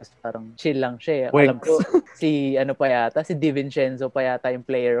Cavs, parang chill lang siya. Alam ko, si DiVincenzo pa yata yung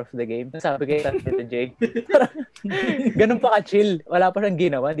player of the game. Sabi kay Tito Jake, parang ganun pa ka-chill. Wala pa siyang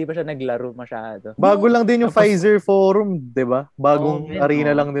ginawa, hindi pa siya naglaro masyado. Bago lang din yung Pfizer Forum, di ba? Bagong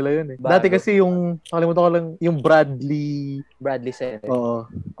arena lang nila yun eh. Dati kasi nakalimutan ko lang, yung Bradley Center.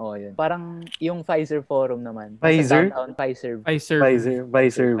 Oo, yun. Parang yung Pfizer Forum naman. Pfizer? Pfizer.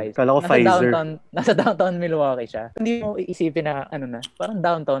 Kala ko Pfizer. Nasa downtown Milwaukee siya. Hindi mo iisipin na parang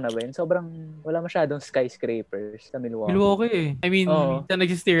downtown na ba yun? Sobrang wala masyadong skyscrapers sa Milwaukee. Milwaukee eh. I mean, siya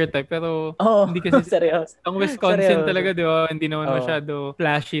nag-stereotype pero hindi kasi seryoso. Ang Wisconsin talaga, di ba? Hindi naman masyado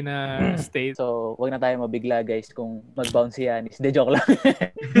flashy na state. So, wag na tayo mabigla guys kung mag-bounce si Giannis. Joke lang.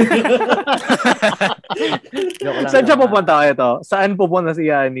 Saan siya pupunta kayo to? Saan pupunta si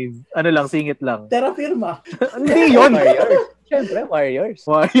Giannis? Singit lang. Terra firma. Hindi yun. Siyempre, Warriors.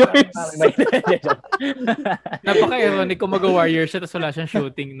 Napaka-ironic kung mag-Warriors siya tapos wala siyang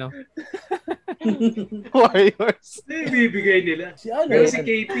shooting, no? Warriors. Ibibigay nila. Pero si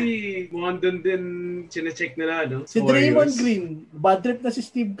KP, mukhang doon din sinacheck nila, no? Si Draymond Green, bad trip na si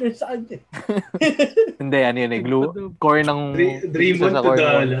Steve Kerr sa kanya. Hindi, glue. Core ng... Draymond to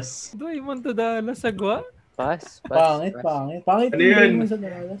Dallas. Draymond to Dallas, sagwa? Pass. Pangit. Ano yun?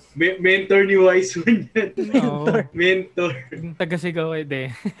 Mentor ni Wiseman yan. Mentor. Taga-sigaw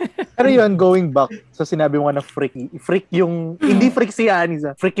de. Pero yun, going back sa sinabi mo na freak yung, hindi freak si Giannis,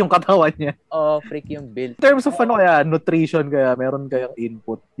 freak yung katawan niya. Freak yung build. In terms of nutrition meron kayang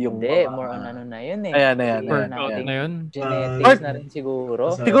input yung... Hindi, more on na yun eh. Ayan. Workout na yun. Genetics na rin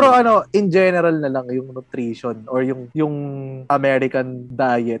siguro. Siguro in general na lang yung nutrition or yung American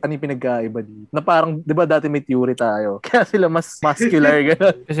diet. Ano yung pinagkaiba dito? Na parang, di ba dati may theory tayo. Kaya sila mas muscular,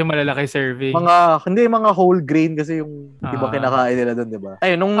 gano'n. Kasi malalaki serving. Mga whole grain kasi yung iba kinakain nila doon, di ba?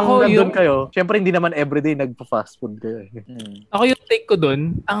 Ayun, nung nandun kayo, syempre hindi naman everyday nagpa-fast food kayo. Ako yung take ko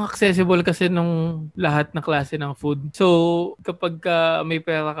doon, ang accessible kasi nung lahat ng klase ng food. So, kapag may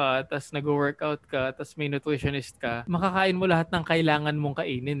pera ka, tas nag-workout ka, tas may nutritionist ka, makakain mo lahat ng kailangan mong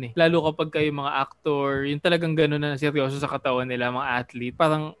kainin eh. Lalo kapag kayo mga actor, yung talagang gano'n na seryoso sa katawan nila, mga athlete.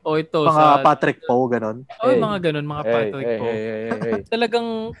 Parang, ito mga Patrick Poe, gano'n. Mga ganun, mga Patrick Poe.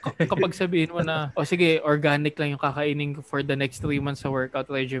 Talagang kapag sabihin mo na, sige, organic lang yung kakainin ko for the next 3 months sa workout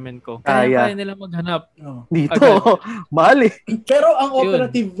regimen ko. Kaya nila maghanap. Dito, mahal eh. Pero ang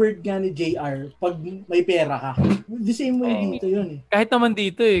operative word nga ni JR, pag may pera ka, the same way dito yun eh. Kahit naman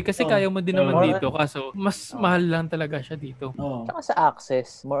dito eh, kasi kaya mo din naman dito. Kaso, mas mahal lang talaga siya dito. Saka sa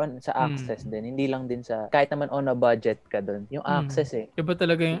access, more on sa access din. Hindi lang din sa, kahit naman on a budget ka dun. Yung access eh. Iba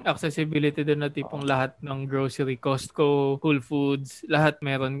talaga yung accessibility din na tipong lahat ng grocery, Costco, Whole Foods, lahat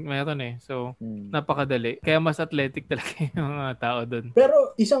meron eh. So, napakadali. Kaya mas athletic talaga yung mga tao doon.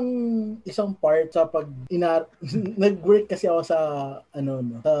 Pero isang part sa nag-work kasi ako sa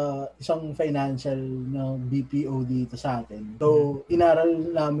sa isang financial na BPO dito sa atin. So,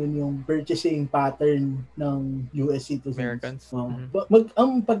 inaral namin yung purchasing pattern ng US citizens. Americans.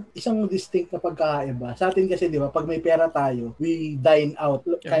 Isang distinct na pagkakaiba. Sa atin kasi, di ba, pag may pera tayo, we dine out,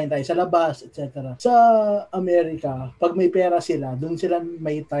 kain tayo sa labas, etc. Sa Amerika, pag may pera sila, doon sila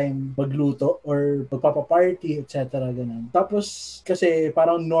may time magluto or magpapaparty, etc. Ganun. Tapos, kasi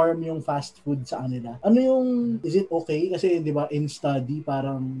parang norm yung fast food sa kanila. Ano yung, is it okay? Kasi di ba in study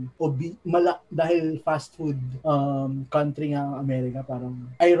parang dahil fast food country nga ang Amerika, parang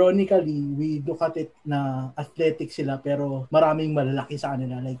ironically we look at it na athletic sila pero maraming malalaki sa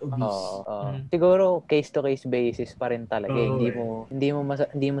kanila like obese. Siguro case to case basis pa rin talaga.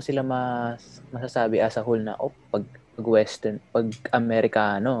 Hindi mo sila masasabi as a whole na pag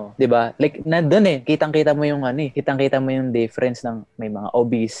Amerikano, 'di ba? Like nandun kitang-kita mo yung kitang-kita mo yung difference ng may mga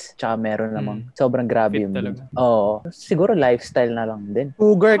obese tsaka meron namang sobrang grabe yung siguro lifestyle na lang din.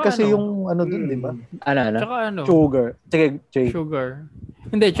 Sugar kasi yung dun, 'di ba? Ano? Tsaka Sugar. Sige, Jay. Sugar.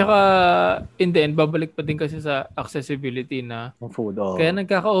 Hindi, tsaka in the end, babalik pa din kasi sa accessibility na food. Kaya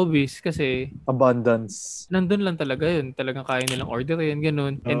nagkaka-obese kasi abundance. Nandun lang talaga yun. Talagang kaya nilang orderin,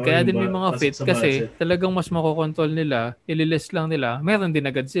 ganun. And kaya din may mga fit kasi talagang mas makokontrol nila, ililist lang nila, meron din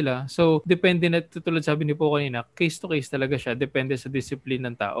agad sila. So, depende na, tulad sabi ni po kanina, case to case talaga siya. Depende sa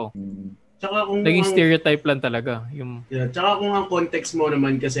discipline ng tao. Tsaka kung naging stereotype lang talaga. Tsaka kung ang context mo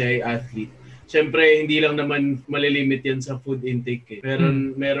naman kasi ay athlete, siyempre, hindi lang naman malilimit yan sa food intake.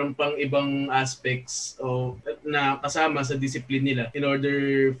 Meron pang ibang aspects na kasama sa discipline nila in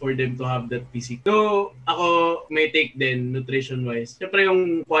order for them to have that physique. So, ako may take din nutrition-wise. Siyempre,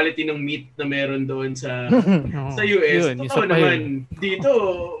 yung quality ng meat na meron doon sa US. Totoo naman, dito,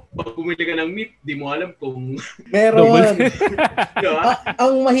 pag bumili ka ng meat, di mo alam kung... Meron.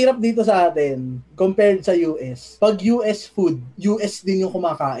 Ang mahirap dito sa atin, compared sa US, pag US food, US din yung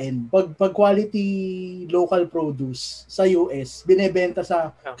kumakain. Pag quality local produce sa US, binebenta sa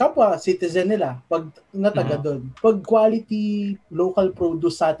kapwa citizen nila pag nataga doon. Pag quality local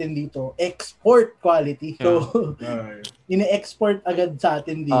produce sa atin dito, export quality. So, ine-export agad sa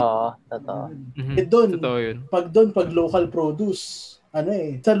atin dito. Totoo. Pag local produce,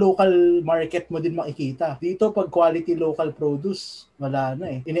 sa local market mo din makikita. Dito, pag quality local produce, wala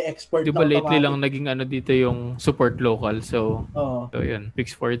na Ine-export diba lately lang naging dito yung support local. So yun.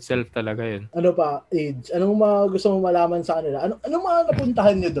 Fix for itself talaga yun. Ano pa, Age? Anong mga gusto mo malaman sa kanila? Anong mga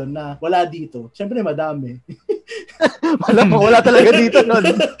napuntahan nyo doon na wala dito? Siyempre, madami. wala talaga dito nun.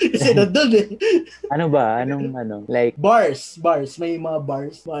 Kasi nandun Ano ba? Anong? Like... Bars. May mga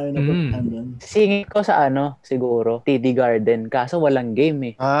bars. Napuntahan doon. Singit ko sa siguro, TD Garden. Kaso walang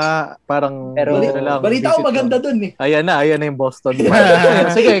game Parang... Pero, balita ko maganda doon Ayan na yung Boston.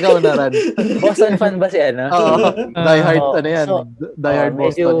 Sige, ikaw na ran. Boston fan ba si Oo. Die Hard, yan. Die Hard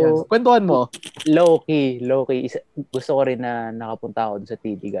Boston yan. Kwentuhan mo. Low-key. Gusto ko rin na nakapunta ako sa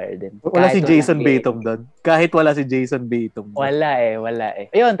TD Garden. Wala si Jason Batum doon. Kahit wala si Jason Batum. Wala eh.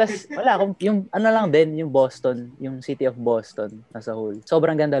 Ayun, tas wala. Yung lang din, yung Boston, yung City of Boston nasa whole.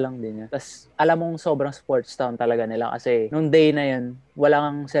 Sobrang ganda lang din yan. Tas alam mong sobrang sports town talaga nila kasi nung day na yun, wala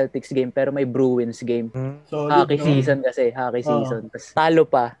kang Celtics game pero may Bruins game. Hockey season kasi. Tas talo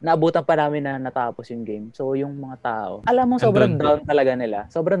pa. Naabutan pa namin na natapos yung game. So yung mga tao, alam mo sobrang down talaga nila.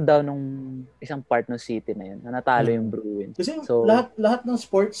 Sobrang down nung isang part ng city na yun. Na natalo yung Bruins. Kasi lahat ng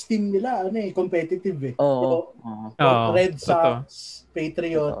sports team nila competitive Red Sox,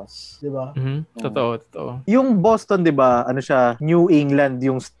 Patriots, di ba? Totoo. Yung Boston, di ba, siya, New England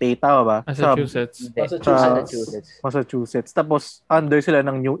yung state, tama ba? Massachusetts. Tapos, under sila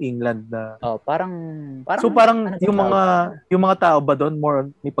ng New England na... parang so, parang yung mga tao ba doon, more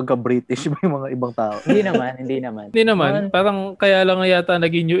may pagka-British ba yung mga ibang tao? Hindi naman. Parang kaya lang yata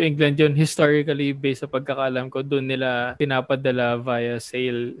naging New England yun, historically, based sa pagkakalam ko, doon nila pinapadala via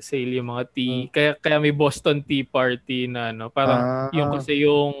sale yung mga tea. Kaya may Boston Tea Party na, parang yung kasi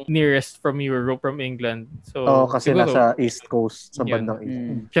yung nearest from Europe, from England. So, kasi siguro, nasa East Coast, sa bandang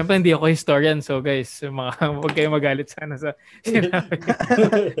East. Siyempre, hindi ako historian. So, guys, huwag kayo magalit sana sa sinabi.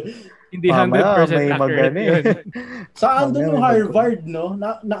 Hindi 100% accurate yun. Saan doon yung Harvard, no?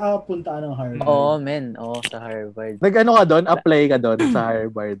 Nakapunta ng Harvard. Sa Harvard. Nag-ano ka doon? Apply ka doon sa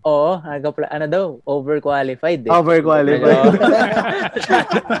Harvard? Nag-apply. Overqualified Overqualified.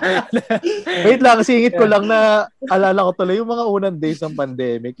 Wait lang, singit ko lang na alala ko tuloy yung mga unang days ng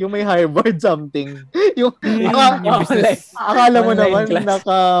pandemic. Yung may Harvard something. Yung akala mo naman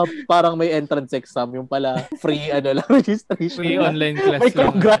parang may entrance exam. Yung pala free registration. Free online class may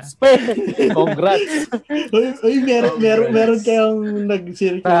congrats pa Congrats. Meron kayong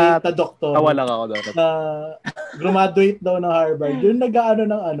nag-circulate na doktor. Tawa lang ako doon. Graduate daw ng Harvard. Yung nag-aano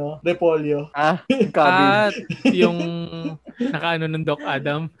ng repolyo. Yung Nakaano ng Doc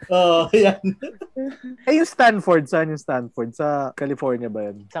Adam. Yan. Yung Stanford, saan yung Stanford? Sa California ba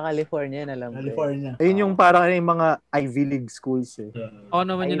yun? Sa California na lang. California. Ayun yung parang yung mga Ivy League schools eh. Ako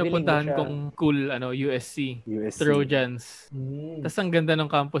naman yung Ivy League napuntahan siya. kong cool, USC. Trojans. Tas ang ganda ng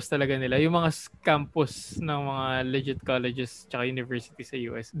campus talaga nila. Yung mga campus ng mga legit colleges tsaka university sa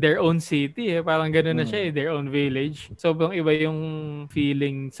US. Their own city Parang gano'n na siya Their own village. Sobrang iba yung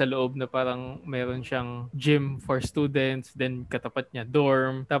feeling sa loob na parang meron siyang gym for students, then katapat niya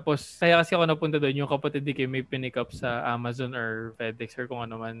dorm. Tapos kaya kasi ako napunta doon, yung kapatid ni Kim may pinick up sa Amazon or FedEx or kung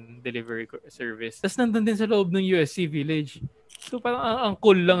ano man delivery service. Tapos nandun din sa loob ng USC village. So parang ang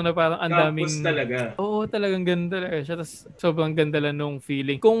cool lang na parang ang daming Campus talaga. Oo, talagang ganda talaga siya. Tapos sobrang ganda lang nung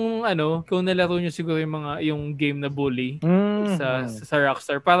feeling. Kung nalaro niyo siguro yung game na Bully sa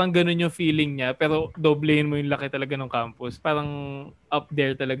Rockstar, parang ganun yung feeling niya pero doblehin mo yung laki talaga ng campus. Parang up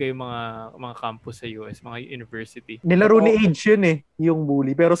there talaga yung mga campus sa US, mga university. Nilaro ni Age yun yung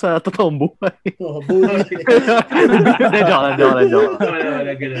Bully, pero sa totoong buhay. Bully. Joke.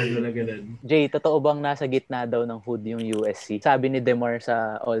 Wala ganun. Jay, totoo bang nasa gitna daw ng hood yung USC? Sabi ni Demar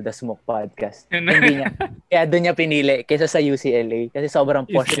sa All the Smoke podcast. Hindi niya. Kaya doon niya pinili kaysa sa UCLA. Kasi sobrang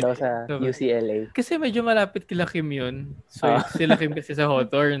posh daw sa UCLA. Kasi medyo malapit kila Kim yun. So, sila Kim kasi sa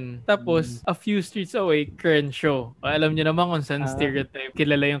Hawthorne. Tapos, a few streets away, Crenshaw. Alam niyo naman kung saan stereotype.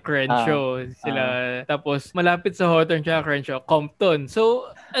 Kilala yung Crenshaw. Tapos, malapit sa Hawthorne tsaka Crenshaw, Compton. So,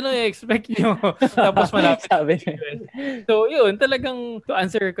 ano i-expect nyo? Tapos, malapit. Sabi niya. So, yun. Talagang, to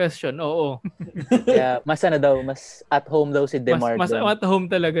answer your question, oo. Kaya, mas mas at home daw si Demar. Mas at home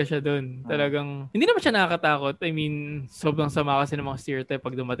talaga siya doon. Talagang, hindi naman siya nakakatakot. I mean, sobrang sama kasi ng mga stereotype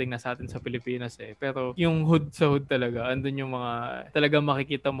pag dumating na sa atin sa Pilipinas Pero yung hood sa hood talaga, andun yung mga, talagang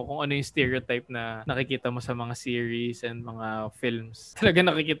makikita mo kung ano yung stereotype na nakikita mo sa mga series and mga films. Talagang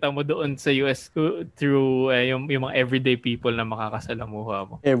nakikita mo doon sa US through yung mga everyday people na makakasalamuha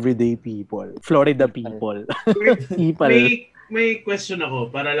mo. Everyday people. Florida people. May question ako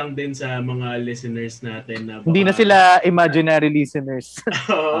para lang din sa mga listeners natin na baka... Hindi na sila imaginary listeners.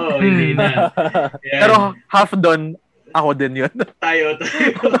 Oo, hindi na. Yan. Pero half doon, ako din yun. Tayo.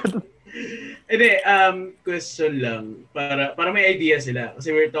 Hindi, question lang para may idea sila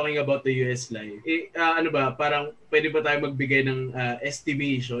kasi we're talking about the US live. Ano ba, parang pwede ba tayo magbigay ng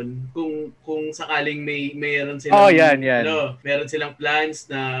estimation kung sakaling mayroon silang yan. Meron silang plans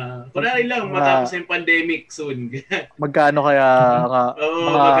na kunwari lang matapos yung pandemic soon. Magkano kaya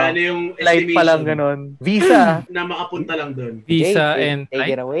magkano yung flight estimation pa lang ganun. Visa na makapunta lang doon. Visa Jay, and take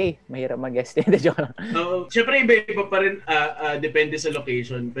flight. it away. Mahirap mag-estimate. Joke lang. Syempre iba pa rin depende sa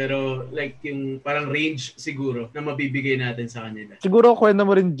location pero like yung parang range siguro na mabibigay natin sa kanila. Siguro kwento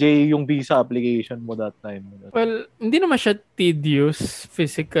mo rin, Jay, yung visa application mo that time. Well, hindi naman siya tedious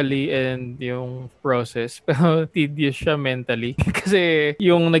physically and yung process, pero tedious siya mentally. Kasi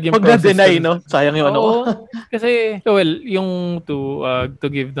yung naging process... Pag-deny, no? Sayang yung Kasi, yung to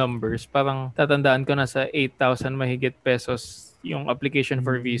give numbers, parang tatandaan ko na sa 8,000 mahigit pesos yung application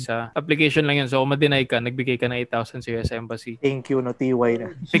for visa. Application lang yun. So, kung ma-deny ka, nagbigay ka ng 8,000 sa US Embassy. Thank you, no? TY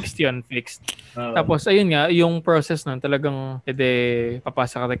na. Fixed yun, fixed. Tapos, ayun nga, yung process nun, talagang,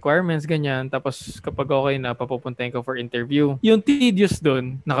 papasa ka requirements, ganyan. Tapos, kapag okay na, papupuntahin ka for interview. Yung tedious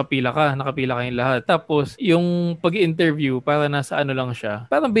dun, nakapila kayong lahat. Tapos, yung pag-interview, para nasa ano lang siya.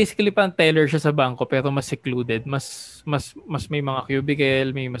 Parang basically, parang teller siya sa bangko, pero mas secluded. Mas may mga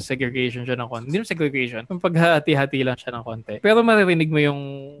cubicle, may mas segregation siya ng konti. Hindi naman segregation. Yung paghati-hati lang siya ng konti. Pero maririnig mo yung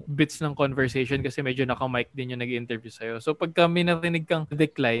bits ng conversation kasi medyo naka-mic din yung nag-i-interview sa'yo. So pagka may narinig kang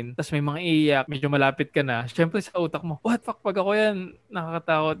decline, tas may mga iiyak, medyo malapit ka na, syempre sa utak mo, what fuck, pag ako yan,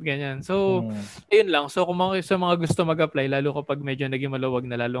 nakakatakot, ganyan. So, ayun lang. So kung sa mga gusto mag-apply, lalo kapag medyo naging maluwag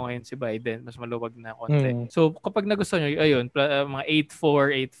na, lalo ngayon si Biden, mas maluwag na konti. So kapag nagusto nyo, ayun, mga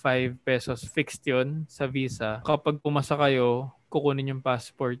 8,400, 8,500 pesos fixed yun sa visa. Kapag pumasa kayo, kukunin yung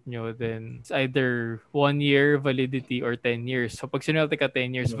passport nyo, then it's either 1 year validity or 10 years. So, pag sinulte ka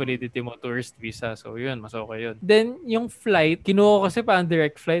 10 years validity mo, tourist visa. So, yun, mas okay yun. Then, yung flight, kinuha ko kasi parang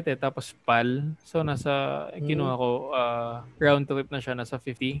direct flight tapos PAL. So, kinuha ko, round trip na siya, nasa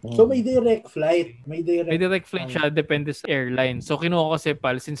 50. So, may direct flight. May direct flight siya, depende sa airline. So, kinuha ko kasi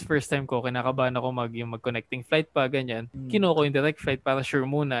PAL, since first time ko, kinakabahan ako mag-connecting flight pa, ganyan. Kinuha ko yung direct flight para sure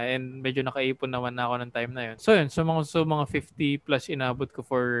muna, and medyo nakaipon naman na ako ng time na yun. So, yun, so mga 50 plus inabot ko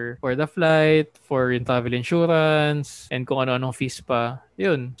for the flight, for yung travel insurance, and kung ano-anong fees pa.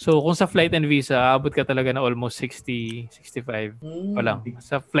 Yun. So, kung sa flight and visa, abot ka talaga na almost 60, 65 pa lang.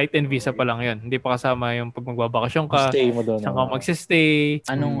 Sa flight and visa pa lang yun. Hindi pa kasama yung pag magbabakasyon ka, Stay mo doon. saan ka magsistay,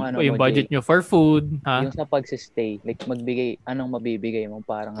 yung mo, budget Jay? nyo for food. Ha? Yung sa pagsistay, like anong mabibigay mo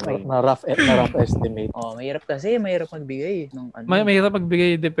parang range? Na rough estimate. Mahirap kasi, mahirap magbigay. Mahirap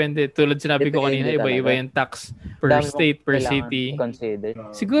magbigay, depende. Tulad sinabi ko kanina, Depende iba-iba talaga. yung tax per state, per city. Consider.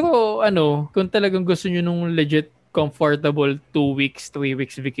 Siguro, kung talagang gusto nyo nung legit comfortable 2 weeks, 3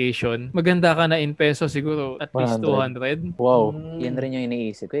 weeks vacation, maganda ka na in peso siguro at least 200. Wow. Yan rin yung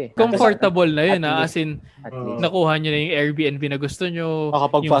iniisip ko eh. Comfortable na yun, At as in, At least. nakuha nyo na yung Airbnb na gusto nyo,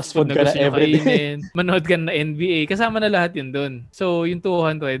 Makapag yung fast food ka na gusto nyo everyday. kainin, manood ka na NBA, kasama na lahat yun dun. So, yung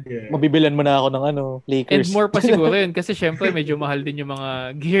 200, Mabibilan mo na ako ng Lakers. and more pa siguro yun kasi syempre medyo mahal din yung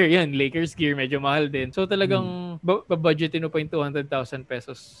mga gear yan. Lakers gear medyo mahal din. So talagang budgetin mo pa yung 200,000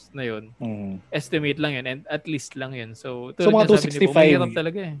 pesos na yun. Estimate lang yun and at least lang yun. So mga 265. Mahirap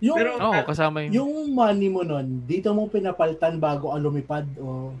talaga eh. Kasama yun. Yung money mo nun, dito mo pinapalitan bago ang lumipad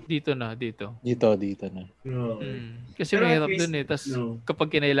o... Dito na. Dito na. Kasi Pero mahirap at least, dun eh. Tapos kapag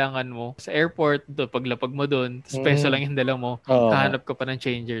kinailangan mo sa airport, paglapag mo dun, tapos peso lang yung dala mo, kahanap ka pa ng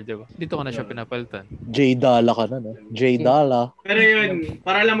changer, diba? Dito ko na siya pinapalitan. J-Dala ka na, no? J-Dala. Pero yun,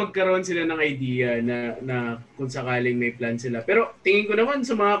 para lang magkaroon sila ng idea na kung sakaling may plan sila. Pero tingin ko naman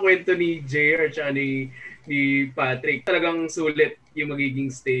sa mga kwento ni JR at ni Patrick, talagang sulit yung magiging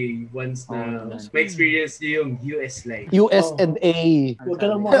stay once na may experience niyo yung US life. US and A. Huwag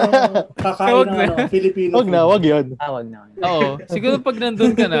ka lang kakain ng Filipino Wag na, wag yun. Wag na. Oo. Siguro pag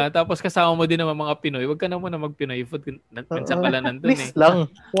nandun ka na, tapos kasama mo din naman mga Pinoy, wag ka na muna mag-Pinoy food. Minsan ka lang nandun Please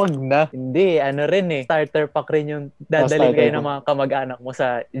lang. Wag na. Hindi, starter pack rin yung dadalhin kayo ng mga kamag-anak mo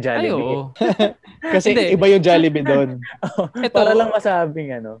sa Ay, Jollibee. oo. Kasi Hindi. iba yung Jollibee doon. Para lang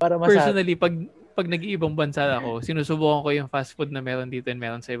masabing Personally, pag nag-iibang bansa ako, sinusubukan ko yung fast food na meron dito and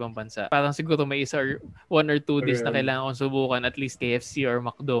meron sa ibang bansa. Parang siguro may one or two days na kailangan kong subukan, at least KFC or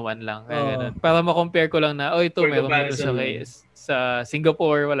McDo man lang. Kaya ganun. Para ma-compare ko lang na, ito meron dito sa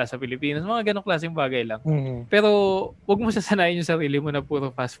Singapore, wala sa Pilipinas. Mga ganong klaseng bagay lang. Pero wag mo sasanayin yung sarili mo na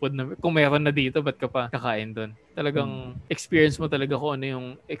puro fast food na kung meron na dito, ba't ka pa kakain doon? Talagang experience mo talaga kung ano yung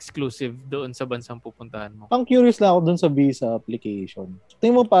exclusive doon sa bansang pupuntahan mo. Ang curious lang ako doon sa visa application.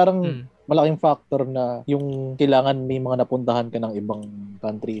 Tingin mo parang malaking factor na yung kailangan may mga napuntahan ka ng ibang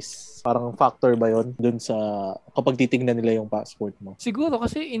countries. Parang factor ba yun dun sa kapag titignan nila yung passport mo? Siguro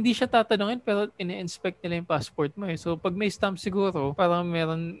kasi hindi siya tatanungin pero ine-inspect nila yung passport mo eh. So pag may stamp siguro, parang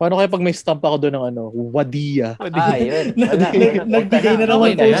meron... Paano kaya pag may stamp ako doon ng Wadiya? Yun. Nagbigay na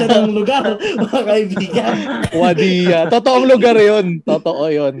naman po siya ng lugar, mga kaibigan. Wadiya. Totoong lugar yun.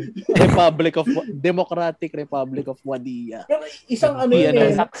 Totoo yun. Democratic Republic of Wadiya. Pero isang yun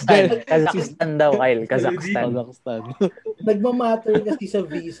Kazakhstan daw, Kyle. Kazakhstan. Nagmamatter kasi sa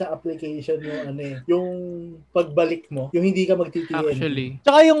visa application yung pagbalik mo, yung hindi ka magtitiyan. Actually.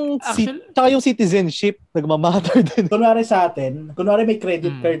 Tsaka yung citizenship, nagmamatter din. Kunwari sa atin, may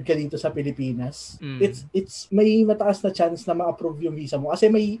credit card ka dito sa Pilipinas, it's may mataas na chance na ma-approve yung visa mo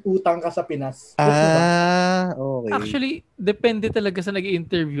kasi may utang ka sa Pinas. Okay. Actually, depende talaga sa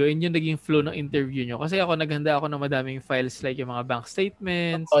nag-i-interview and yung naging flow ng interview nyo. Kasi naghanda ako ng madaming files like yung mga bank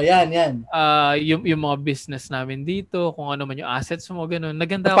statements. Yan. Yung mga business namin dito, kung ano man yung assets mo, ganun.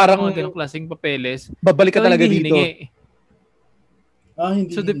 Naghanda ako ng mga ganung klaseng papeles. Babalik ka talaga dito. Hindi.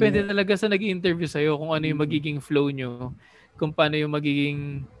 So, depende talaga sa nag-i-interview sa'yo kung ano yung magiging flow nyo, kung paano yung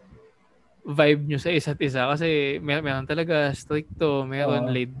magiging vibe nyo sa isa't isa. Kasi meron talaga stricto,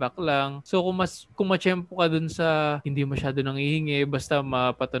 meron laid back lang. So, kung ma-tsempo ka dun sa hindi masyado nanghihingi, basta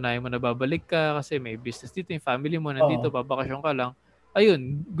mapatunayan mo na babalik ka kasi may business dito, yung family mo nandito, babakasyon ka lang.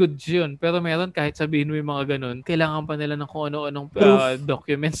 Ayun, goods yun. Pero meron kahit sabihin mo yung mga ganun, kailangan pa nila ng kung ano-anong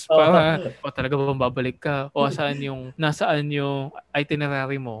documents para talaga bang babalik ka o nasaan yung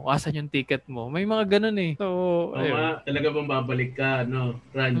itinerary mo o asan yung ticket mo. May mga ganun eh. So, talaga bang babalik ka,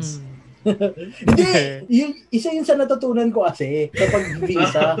 Rans? Hindi, yung isa yun sa natutunan ko kasi kapag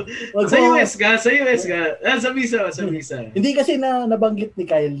visa. Sa US ka. Sa visa. Hindi kasi nabanggit ni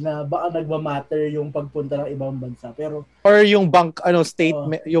Kyle na baka nagmamatter yung pagpunta ng ibang bansa. Pero or yung bank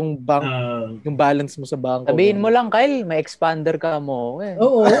statement, yung bank, yung balance mo sa banko. Sabihin mo lang, Kyle, may expander ka mo.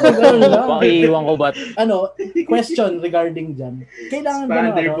 Oo, gano'n lang. Pakiiwan ko ba't? Question regarding dyan. Kailangan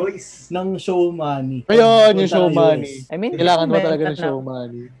ba ng show money? Ayun, yung show money. I mean, kailangan mo talaga ng show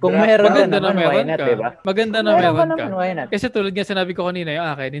money. Kung meron maganda na naman, meron why not, ka. diba? Maganda na Meron meron naman, ka. why not? Kasi tulad nga sinabi ko kanina, yung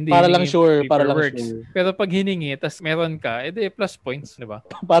akin, hindi Para lang hiningi sure, yung para lang paperworks. sure. Pero pag hiningi, tas meron ka, edi plus points, di ba?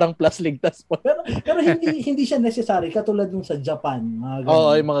 Parang plus ligtas po. Pero hindi siya necessary katulad nung sa Japan, mga ganun. Oo,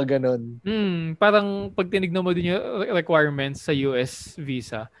 yung mga ganun. Parang pag tinignan mo din yung requirements sa US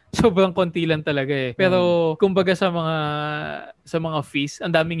visa, sobrang konti lang talaga eh. Pero kumbaga sa mga fees,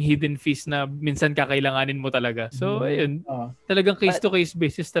 ang daming hidden fees na minsan kakailanganin mo talaga. So ayun, talagang case to case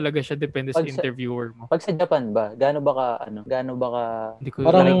basis talaga siya, depende sa interviewer mo. Pag sa Japan ba, gaano ba ka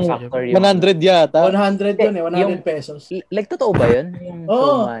parang factor 100 yata. 100 yun eh, 100 pesos. Like totoo ba yun? Yung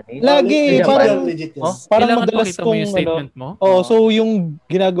show money? Lagi, parang legit yun. Parang kailangan madalas pakita mo yung statement mo? So yung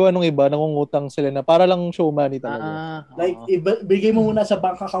ginagawa ng iba, nangungutang sila na para lang show money talaga. Like, bigay mo muna sa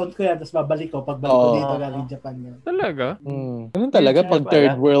bank account ko yan, tapos babalik ko. Pagbalik ko dito galing Japan yan. Talaga? Ganun talaga pag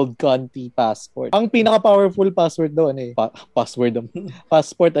third world country passport. Ang pinaka-powerful passport daw,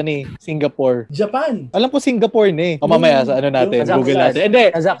 passport, Singapore. Japan. Alam ko Singapore na eh. Mamaya sa natin, Google natin.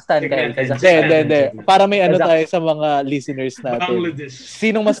 Kazakhstan. Hindi. Para may tayo sa mga listeners natin. Bangladesh.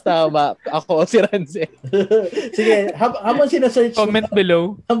 Sinong mas tama? Ako o si Ranze? Sige, habang sinasearch comment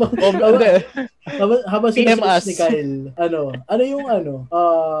below. Habang sinasearch ni Kyle, ano yung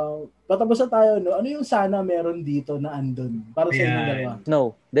patapos na tayo, ano yung sana meron dito na andun para sa inyong dalawa?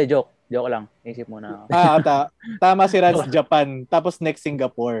 No, joke lang. Isip mo na. Tama si Rans, Japan. Tapos next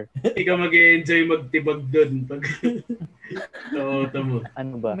Singapore. Ikaw mag-enjoy magtibag doon pag mo.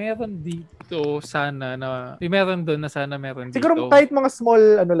 Ano ba? Meron dito sana na meron doon na sana meron dito. Siguro kahit mga small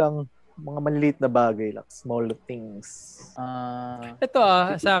mga maliliit na bagay lang, small things. Ito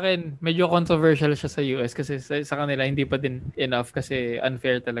sa akin, medyo controversial siya sa US kasi sa kanila hindi pa din enough kasi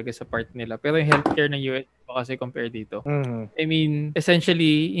unfair talaga sa part nila. Pero yung healthcare ng US pa kasi compare dito. I mean,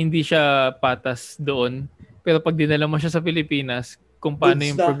 essentially, hindi siya patas doon. Pero pag dinala mo siya sa Pilipinas, kung paano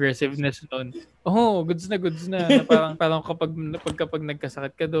yung progressiveness noon. Goods na. parang kapag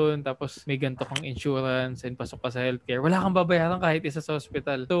nagkasakit ka doon, tapos may ganito kang insurance and pasok ka sa healthcare, wala kang babayaran kahit isa sa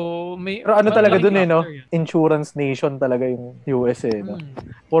hospital. So, pero talaga doon no? Insurance nation talaga yung US no?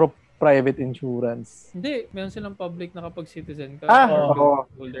 Puro private insurance. Hindi, meron silang public na kapag citizen ka.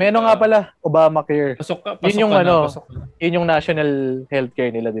 Meron nga pala, Obamacare. Pasok yun yung na. Yun yung national healthcare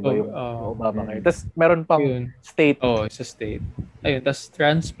nila, di ba? Yung Obamacare. Tapos meron pang state. Sa state. Ayun, tapos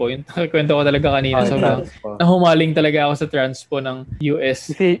transpo. Yung kwento ko talaga kanina. Nahumaling talaga ako sa transpo ng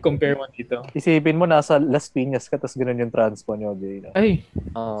US. Compare mo dito. Isipin mo, nasa Las Piñas ka, tapos ganun yung transpo nyo. Ay,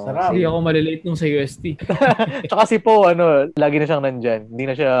 sarap. Hindi ako malilate nung sa UST. Tsaka si Po, lagi na siyang nandyan. Hindi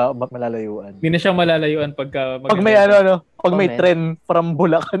na siya malalayuan. Hindi na siyang malalayuan pag may pag may trend from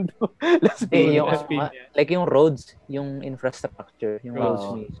Bulacan to Las Piñas. Like yung roads, yung infrastructure, yung roads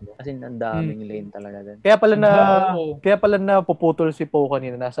mismo. Kasi ang daming lane talaga din. Kaya pala na puputol si Po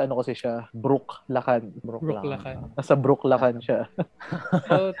kanina. Nasa kasi siya? Brooklacan. Nasa Brooklacan siya.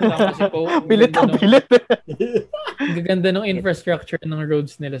 Tama si Po. Pilit. Ang gaganda ng infrastructure ng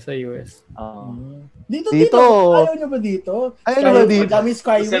roads nila sa US. Dito. Ayaw nyo ba dito? Madami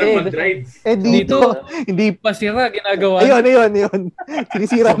skyway. Dito. Hindi pasira, ginagawa. Ayun.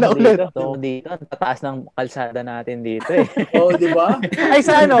 Sinisira na ulit. Dito, tataas ng kalsada natin dito eh. Di ba? Ay,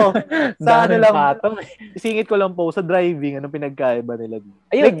 sa lang. Isingit ko lang Po, sa driving, anong pinagkaiba nila dito?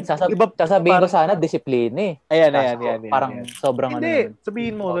 Ayun, sasabihin ko sana, disiplina eh. Ayan. Parang sobrang Hindi,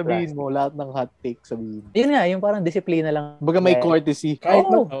 sabihin mo, lahat ng hot take, sabihin. Yun nga, yung parang disiplina lang. Baga may courtesy.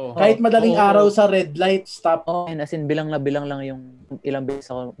 Kahit madaling araw sa red light, stop. As in, bilang lang yung ilang beses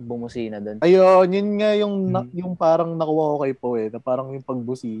ako bumusina doon. Ayun, yun nga yung parang nakuha ko kay Po na parang yung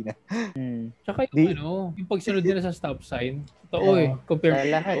pagbusina. Tsaka yung pagsunod nila sa stop sign, totoo compare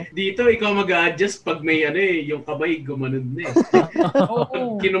lahat. Dito, ikaw mag-a-adjust pag may yung kamay gumanod na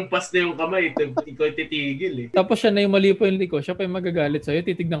Pag kinumpas na yung kamay, ikaw titigil Tapos siya na yung mali po yung liko, siya pa yung magagalit sa'yo,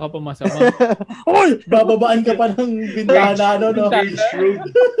 titignan ka pa masama. Oy! Bababaan ka pa ng bintana,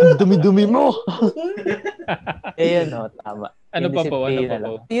 Dumi-dumi mo! Ayun, tama. Ano pa po?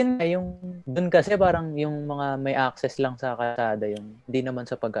 Yun na, yung doon kasi parang yung mga may access lang sa kalsada, yung hindi naman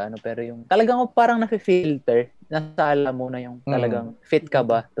sa pag-ano, pero yung talagang parang nafe-filter, nasa alam mo na yung talagang fit ka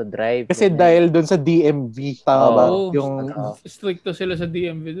ba to drive. Kasi dahil doon sa DMV, tama ba? Yung stricto sila sa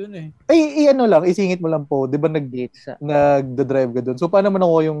DMV doon isingit mo lang Po, 'di ba nagda-drive ka doon. So paano mo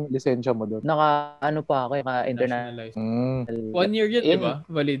nakuha yung lisensya mo doon? Pa ako, internationalized. 1 year yun, di ba?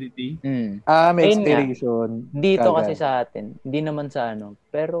 Validity. May expiration. Dito kasi sa atin, hindi naman sa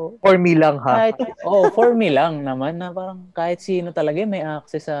pero for me lang ha. For me lang naman na parang kahit sino talaga may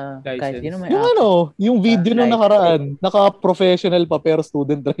access sa kahit sino may access. Yung video nung nakaraan, naka-professional pa pero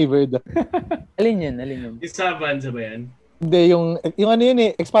student driver da. Alin yun? Isa Avanza ba yan? Hindi, yung ano yun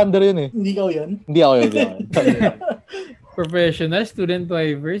eh, expander yun eh. Hindi ikaw yun? Hindi ako yun. Professional student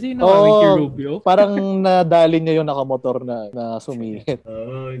driver? Sino Oo, Ricky Rubio? parang nadali niya yung nakamotor na sumingit.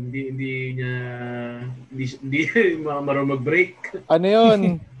 Hindi marunong mag-brake. Ano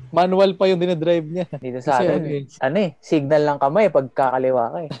yun? Manual pa yung dinadrive niya. Dito sa Kasi atin, signal lang kamay pag kakaliwa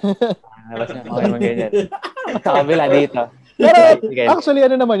ka eh. Labas na kamay mo ganyan. Sa kabila dito. Pero actually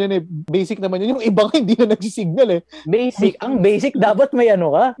ano naman yun eh, basic naman yun. Yung ibang hindi na nagsisignal eh. Ang basic dapat may ano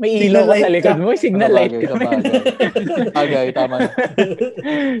ka, may ilaw ka sa likod mo, signal light ka. Bagay, tama.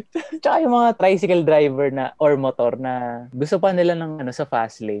 Tsaka yung mga tricycle driver na or motor na gusto pa nila ng sa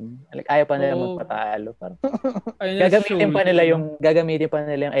fast lane. Like, ayaw pa nila magpatalo. Parang, gagamitin pa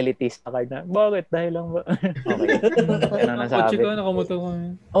nila yung elitista card na, bakit? Dahil lang ba? Okay. Yan ang nasabi. Kotse ko, nakamotor ko.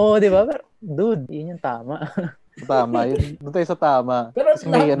 Oo, di ba? Pero, dude, yun yung tama. Tama, doon tayo sa tama. Pero kasi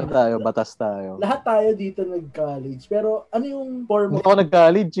may batas tayo. Lahat tayo dito nag-college. Pero ano yung form Hindi ako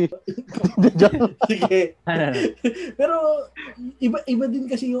nag-college eh. Sige. Pero iba din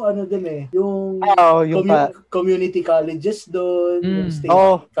kasi yung ano dun eh. Yung, community colleges doon, yung state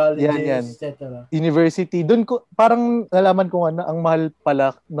colleges, etc. University. Doon ko, parang nalaman ko nga na ang mahal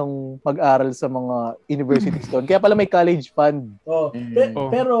pala ng mag-aral sa mga universities doon. Kaya pala may college fund.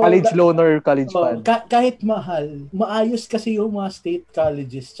 Pero college loan or college fund. Kahit mahal, maayos kasi yung mga state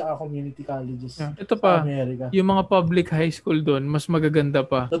colleges tsaka community colleges ito pa, sa Amerika. Yung mga public high school doon, mas magaganda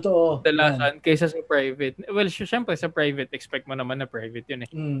pa. Totoo. Dalasan kaysa sa private. Well, syempre sa private, expect mo naman na private yun eh.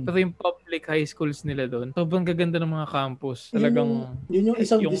 Pero yung public high schools nila doon, sobrang gaganda ng mga campus. Talagang yun yung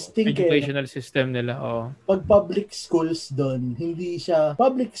isang yung distinct educational system nila. Pag public schools doon, hindi siya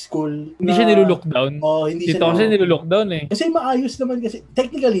public school hindi siya nilulockdown. Hindi dito kasi nilulockdown eh. Kasi maayos naman kasi,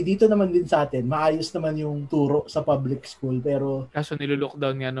 technically, dito naman din sa atin, maayos naman yung turo sa public school, pero kaso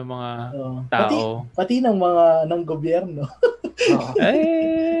nilulockdown nga ng mga tao. Pati ng ng gobyerno.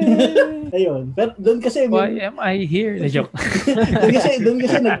 Ayun. Pero doon kasi why am I here? Joke.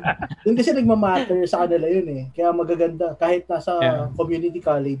 doon kasi nagmamatter sa kanila yun eh. Kaya magaganda kahit nasa community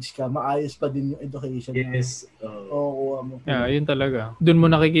college ka, maayos pa din yung education. Yes. Yun talaga. Doon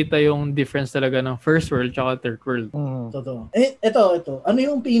mo nakikita yung difference talaga ng first world tsaka third world. Totoo. Ito. Ano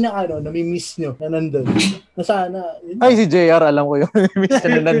yung nami-miss nyo na nandun? Na sana. Ay, si JR, alam ko yung nami-miss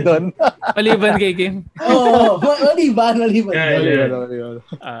na nandun. Maliban kay Kim. Maliban.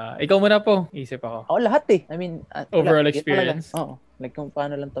 Ikaw muna po. Isip ako. Ako lahat eh. I mean, overall experience. Oo. Like kung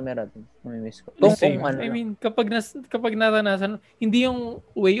paano lang tumira doon. Mamimiss ko. I mean, kapag naranasan, hindi yung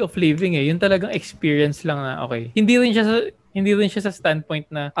way of living eh. Yung talagang experience lang na okay. Hindi rin siya sa standpoint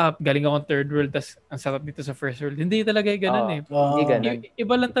na galing akong third world tas ang sarap dito sa first world. Hindi talaga ganun eh. Hindi ganun.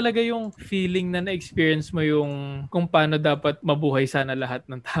 Iba lang talaga yung feeling na na-experience mo yung kung paano dapat mabuhay sana lahat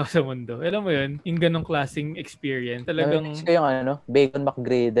ng tao sa mundo. Alam mo yun? Yung ganong klaseng experience. Talagang namimiss ko yung Bacon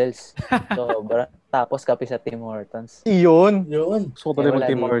McGriddles. Sobra. Tapos kape sa Tim Hortons. Yun. So, Kaya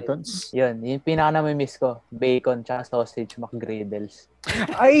mag Tim Hortons. Yun. Yung pinaka-namimiss ko. Bacon tsaka sausage McGriddles.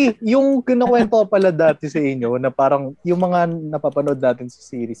 Ay, yung kinukwento ko pala dati sa inyo na parang yung mga napapanood natin sa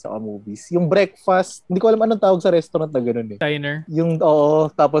series sa movies. Yung breakfast, hindi ko alam anong tawag sa restaurant na gano'n eh. Diner.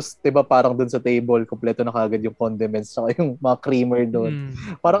 Tapos 'di ba parang doon sa table, kompleto na kagad yung condiments saka yung mga creamer doon.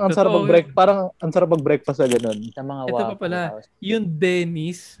 Parang ang sarap mag-breakfast sa gano'n. Sa mga ito pa pala, yung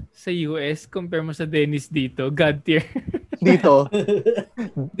Denny's sa US, compare mo sa Denny's dito, God tier.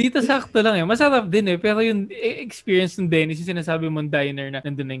 Dito sakto lang eh. Masarap din eh. Pero yung experience ng Denny's, yung sinasabi mong diner na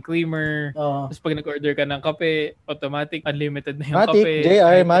nandun na yung creamer. Tapos pag nag-order ka ng kape, automatic, unlimited na yung kape.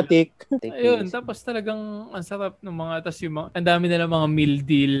 Matic. Ayun. Tapos talagang ang sarap ng mga, tapos yung mga, ang dami nila mga meal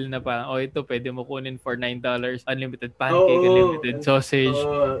deal na parang, ito pwede mo kunin for $9. Unlimited pancake, unlimited sausage.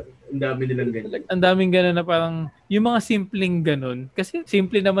 Ang dami nilang ganyan. Ang daming ganun na parang, yung mga simpleng ganun, kasi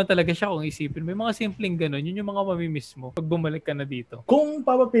simple naman talaga siya kung isipin. May mga simpleng ganun, yun yung mga mamimiss mo pag bumalik ka na dito. Kung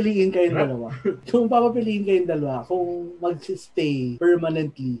papapiliin kayong dalawa, kung mag-stay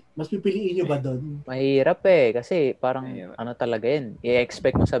permanently, mas pipiliin nyo ba doon? Mahirap eh, kasi parang ano talaga yun.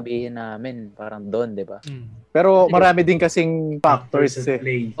 I-expect mo sabihin namin, parang doon, di ba? Pero marami din kasing factors eh.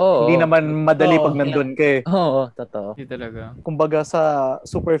 Hindi naman madali pag nandun ka eh. Oo, totoo. Hindi talaga. Kumbaga sa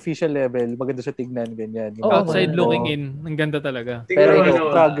superficial level, maganda siya tignan, ganyan. Outside looking in, ang ganda talaga. Pero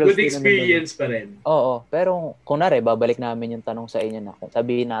good experience pa rin. Oo, pero kunwari, babalik namin yung tanong sa inyo na kung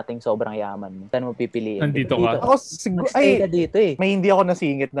sabihin nating sobrang yaman mo, saan mo pipiliin? Nandito ka. Ako siguro, ka dito eh. May hindi ako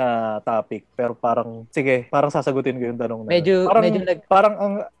nasingit na topic, pero parang, sige, parang sasagutin ko yung tanong na. Medyo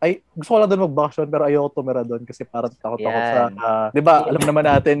parang gusto ko lang doon mag-vacation, pero ayoko tumira doon. doon kasi parang takot ako sa, 'di ba? Alam naman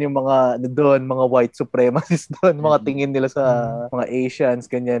natin yung mga doon, mga white supremacists doon, mga tingin nila sa mga Asians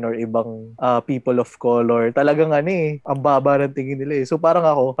ganyan or ibang people of color. Talagang ang baba ng tingin nila eh. So parang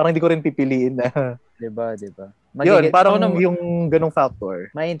hindi ko rin pipiliin na. 'Di ba? Yun, parang yung ganung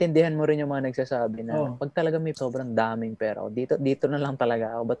factor. Maintindihan mo rin yung mga nagsasabi na pag talaga may sobrang daming pera, dito na lang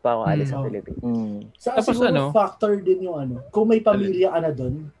talaga ako. Ba't pa ako alis sa Pilipinas? Sa siguro factor din yung kung may pamilya ka na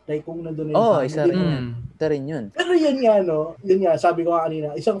doon, like kung nandun yung isa rin yun. Pero yun nga, sabi ko nga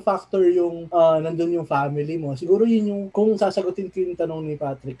kanina, isang factor yung nandun yung family mo. Siguro yun yung, kung sasagutin ko yung tanong ni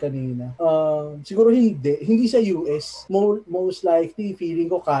Patrick kanina, siguro hindi sa US. Most likely,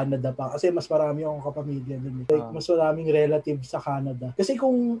 feeling ko Canada pa. Kasi mas marami akong kapamilya doon. Like, mas maraming relative sa Canada. Kasi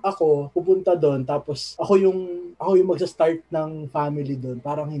kung ako pupunta doon tapos ako yung magsa-start ng family doon,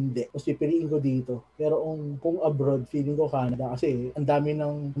 parang hindi. Mas pipiliin ko dito. Pero kung abroad, feeling ko Canada kasi ang dami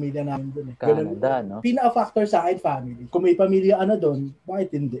ng pamilya namin doon. Canada, no? Pinaka-factor sa akin, family. Kung may pamilya doon,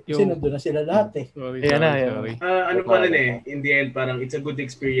 bakit hindi? Kasi nandun na sila lahat Sorry. Ano pa rin in the end, parang it's a good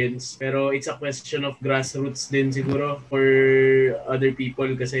experience. Pero it's a question of grassroots din siguro for other people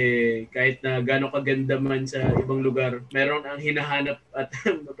kasi kahit na gano'ng kaganda man sa ibang lugar, meron ang hinahanap at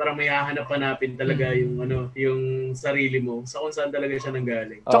parang may hahanap-hanapin talaga yung sarili mo sa kung saan talaga siya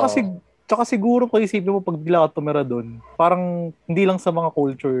nanggaling. Tsaka siguro kung isipin mo pag bigla ka tumira doon, parang hindi lang sa mga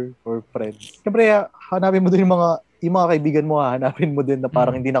culture or friends. Siyempre, hanapin mo din yung mga kaibigan mo, hanapin mo din na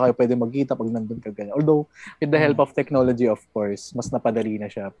parang hindi na kayo pwede magkita pag nandun ka ganyan. Although, with the help of technology, of course, mas napadali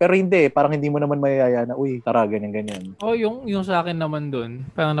na siya. Pero hindi, parang hindi mo naman mayayaya na, tara, ganyan. Yung sa akin naman dun,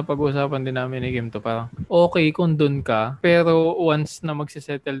 parang napag-uusapan din namin ni Kim to, parang okay kung dun ka, pero once na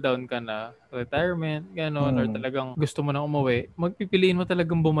magsisettle down ka na, retirement, gano'n, or talagang gusto mo nang umuwi, magpipiliin mo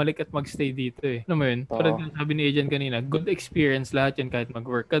talagang bumalik at magstay dito eh. Alam mo yun? Parang sabi ni Agent kanina, good experience lahat yun, kahit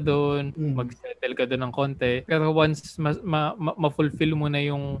mag-work ka doon, mag-settle ka doon ng konti. Pero once ma-fulfill mo na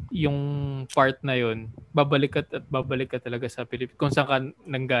yung part na yun, babalik ka talaga sa Pilipinas kung saan ka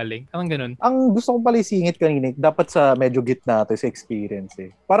nanggaling. Parang ganun. Ang gusto ko pala isingit kanina, dapat sa medyo gitna to sa experience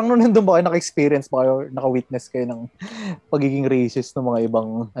eh. Parang nung nandun ba kayo, naka-experience ba kayo, naka-witness kayo ng pagiging racist ng mga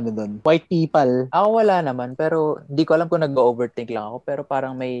ibang doon? White people. Ako wala naman, pero hindi ko alam kung nag-overthink lang ako, pero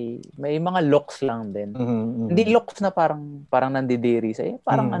parang may mga looks lang din. Hindi looks na parang nandidiri sa'yo.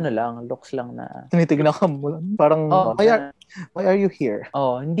 Parang lang, looks lang na tinitignan ka mo lang. Parang, why are you here?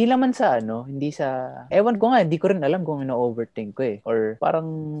 Hindi naman sa hindi sa, ewan ko nga, hindi ko rin alam kung ino-overthink ko eh. Or parang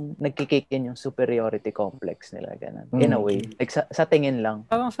nagkikick in yung superiority complex nila, ganun. In a way. Like sa tingin lang.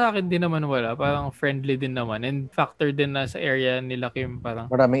 Parang sa akin din naman wala. Parang friendly din naman. And factor din na sa area nila Kim, parang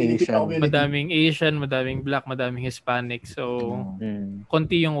madaming Asian, madaming Black, madaming Hispanic. So,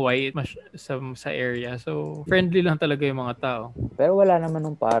 konti yung white sa area. So, friendly lang talaga yung mga tao. Pero wala naman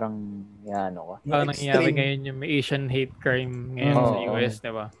nung parang parang nangyayari ngayon yung may Asian hate crime ngayon sa US,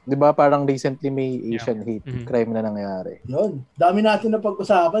 diba? Diba parang recently may Asian hate crime na nangyari. Yun. Dami natin na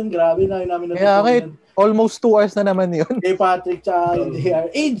pag-usapan. Grabe na namin almost 2 hours na naman yun. Kay Patrick tsaka JR.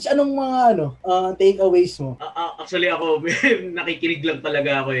 Age, anong mga takeaways mo? Actually ako, nakikinig lang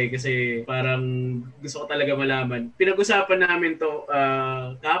talaga ako eh kasi parang gusto ko talaga malaman. Pinag-usapan namin to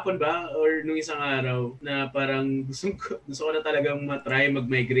kahapon ba or nung isang araw na parang gusto ko na talagang matry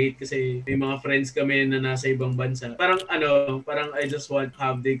mag-migrate kasi may mga friends kami na nasa ibang bansa. Parang I just want to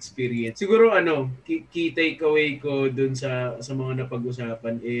have the experience. Siguro key takeaway ko dun sa mga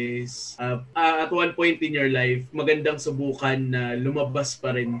napag-usapan is at one point in your life, magandang subukan na lumabas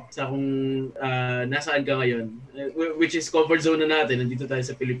pa rin sa kung nasaan ka ngayon. Which is comfort zone na natin. Nandito tayo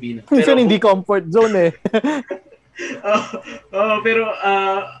sa Pilipinas. Pero hindi comfort zone eh. Pero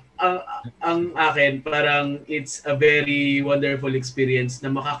ang akin, parang it's a very wonderful experience na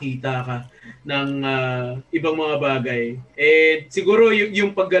makakita ka ng ibang mga bagay. And siguro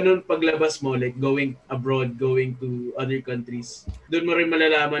yung paglabas mo, like going abroad, going to other countries, doon mo rin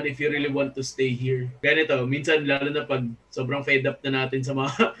malalaman if you really want to stay here. Ganito, minsan lalo na pag sobrang fed up na natin sa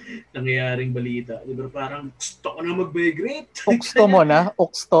mga nangyayaring balita. Diba parang gusto ko na mag-migrate. Oksto mo na?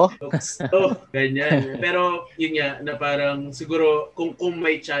 Oksto? Ganyan. Pero yun nga, na parang siguro kung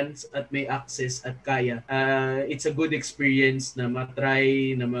may chance at may access at kaya, it's a good experience na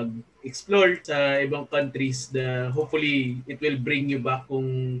matry, na mag-explore sa ibang countries na hopefully it will bring you back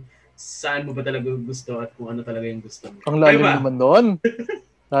kung saan mo ba talaga gusto at kung ano talaga yung gusto mo. Ang lalim naman doon.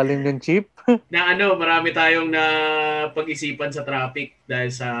 Lalim yung chip. Na marami tayong na pag-isipan sa traffic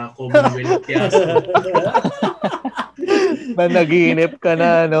dahil sa Commonwealth Piazza. Na naginip ka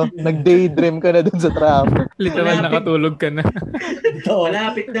na, nag-daydream ka na dun sa traffic. Literal nakatulog ka na.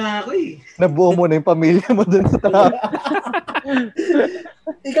 Malapit na ako eh. Nabuo mo na yung pamilya mo dun sa traffic.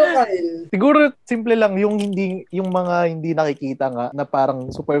 Ikaw, Kyle. Siguro simple lang yung mga hindi nakikita nga na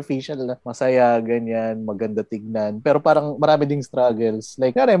parang superficial na masaya, ganyan, maganda tignan. Pero parang marami ding struggles.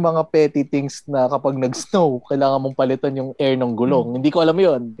 Like, mga petty things na kapag nag-snow, kailangan mong palitan yung air ng gulong. Hindi ko alam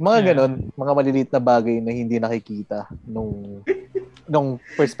yun. Yung mga ganon, mga maliliit na bagay na hindi nakikita nung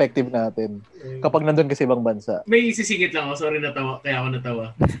perspective natin kapag nandun kasi ibang bansa. May sisingit lang ako. Sorry, kaya ako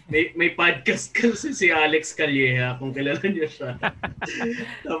natawa. May podcast kasi si Alex Calleja, kung kilala niyo siya.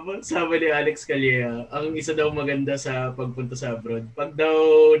 Tapos sabi ni Alex Calleja, ang isa daw maganda sa pagpunta sa abroad. Pag daw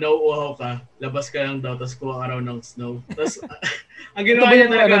nauuhaw ka, labas ka lang daw, tapos kuha ka raw ng snow. Tapos, ang ginawa niya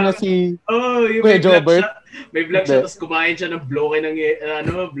talaga, na si yung Kuya Jobert? May vlog siya, tapos kumain siya ng bloke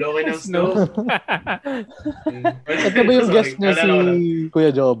ng snow. Ito ba yung guest niya si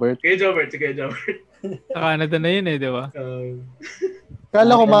Kuya Jobert? Kuya Jobert. Sa Canada na yun di ba?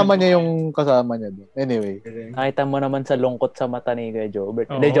 Kala ko mama niya yung kasama niya doon. Anyway. Nakita mo naman sa lungkot sa mata ni Kuya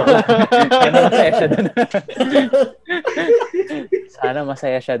Jobert. Oo. Hindi, joke lang. Masaya siya doon. Sana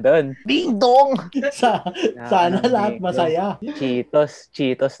masaya siya doon. Ding dong! Sana lahat masaya.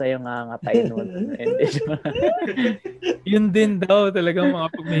 Cheetos na yung ngangatay mo. Hindi, joke lang. Yun din daw talagang mga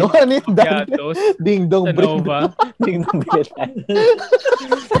No, ano yung pagyatos Ding dong sa bring. Nova. Tingnan mo nila.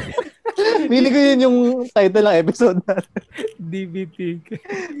 Pili ko yun yung title ng episode natin. DBT.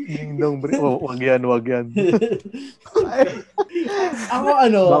 Ding dong bring. Wag yan. Ako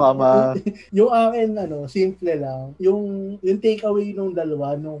yung akin simple lang. Yung takeaway nung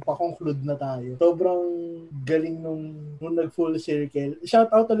dalawa nung pa-conclude na tayo. Sobrang galing nung nag full circle. Shout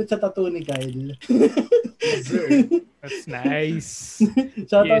out ulit sa tattoo ni Kyle. That's nice.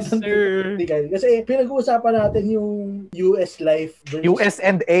 Shout out Yes, sir. ni Kyle. Kasi pinag-uusapan natin yung US life.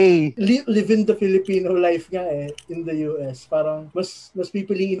 US&A. Living the Filipino life nga in the US. Parang mas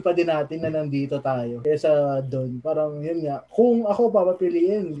pipiliin pa din natin na nandito tayo kaysa doon. Parang yun nga. Kung ako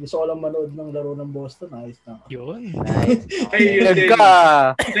papapiliin, gusto ko lang manood ng laro ng Boston. Ayos na. Yun. Nice.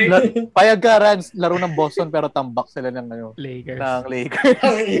 Payag ka, Rans, laro ng Boston pero tambak sila ng Lakers. ng Lakers.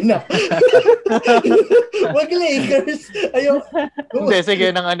 Ay, na. Wag Lakers. Ayun. Hindi,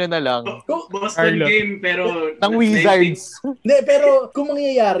 sige, ng na lang. Boston Arlo. game, pero... Ng Wizards. Hindi, pero kung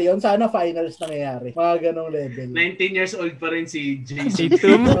mangyayari yun, sana finals nangyayari. Mga ganong level. 19 years old pa rin si JC.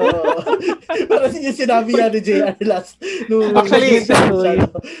 Tatum. Parang yung sinabi niya ni JR last. Actually,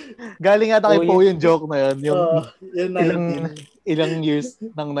 galing ata kay Poe yung joke na yun. Yung yun ilang years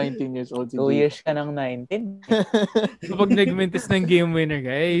ng 19 years old si 2 years ka ng 19. Kapag nagmintis ng game winner,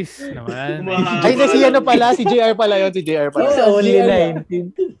 guys. Naman. Ay, si pala. Si JR pala yun. Si JR pala. He's Oh, only GR.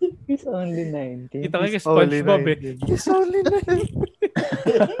 19. He's only 19. Kita kayo kay SpongeBob He's only 19.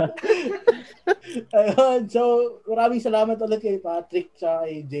 Ayun, so maraming salamat ulit kay Patrick at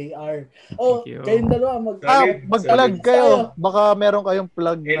kay JR. Oh, Thank you. kayong dalawa Mag-plug kayo. Baka meron kayong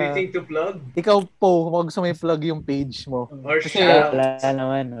plug na... Anything to plug? Ikaw po, wag sa may plug yung page mo. Or Kasi, shout? Wala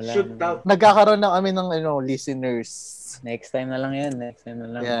naman. Shoot out. Nagkakaroon na kami ng listeners. Next time na lang yan.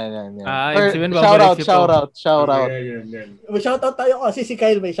 Yan. Ibig sabihin, babalik si Pao. Shout out. Yan. Shoutout tayo kasi si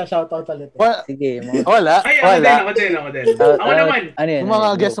Kyle may shoutout ulit. Sige. Wala. Ay, ako din. Ako naman. Ano yan? Yung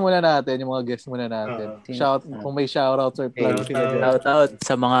mga guests muna natin. Shout, kung may shoutouts or plugs. Shout out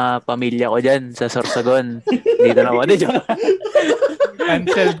sa mga pamilya ko dyan sa Sorsogon. Dito na ako.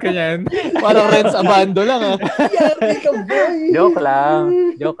 Cancelled ka yan. Parang Renz Abando lang Yari ka, boy! Joke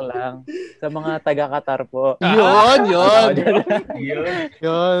lang. Sa mga taga-Qatar po. Yun.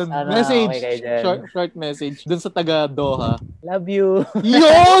 Sana Message. okay kayo dyan. Short message. Dun sa taga Doha. Love you.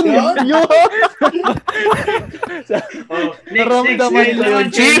 Yun! Next, ngayon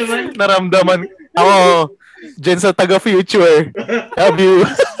naman, Chief, naman. naramdaman. Ako, dyan sa taga Future. Love you.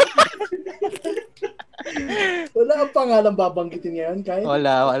 Wala ang pangalan babanggitin ngayon, Kyle?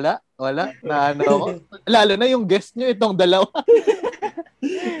 Wala. Na ako. Lalo na yung guest nyo, itong dalawa.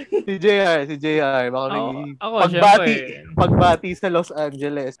 si JR. Baka Ako, pagbati sa Los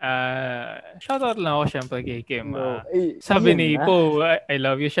Angeles. Shoutout lang ako syempre kay Kim. Sabi ni Po, I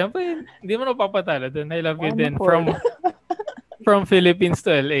love you. Syempre, hindi mo napapatalo dun. I love you din from Philippines to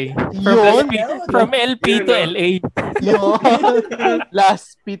LA. From LP to LA. Yun.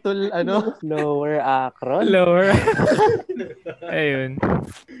 Last P to, Lower Akron. Ayun.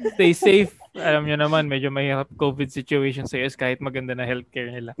 Stay safe. Alam nyo naman, medyo mahirap COVID situation sa US kahit maganda na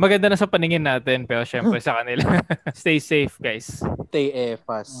healthcare nila. Maganda na sa paningin natin, pero syempre sa kanila. Stay safe, guys. Stay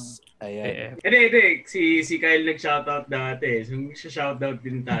EFAS. Ayan. Hindi. Si Kyle nag-shoutout dati. So, shoutout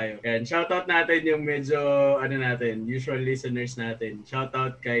din tayo. Yan. Shoutout natin yung medyo, usual listeners natin.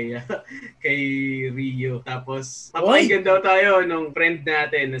 Shoutout kay Rio. Tapos, papakinggan daw tayo nung friend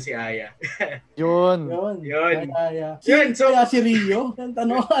natin na si Aya. Yun. Kaya. Yun, so- Kaya si Rio?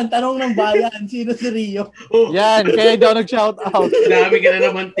 Ang tanong ng bayan, sino si Rio? Oh, Yan, kaya daw nag-shoutout. dami ka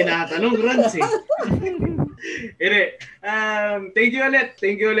na naman tinatanong, Rans eh. Thank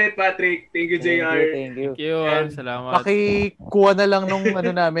you ulit, Patrick. Thank you, JR. Thank you. Thank you. And Salamat. Pakikuha na lang nung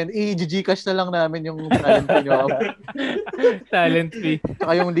namin, i-gcash na lang namin yung talent nyo. Talent fee.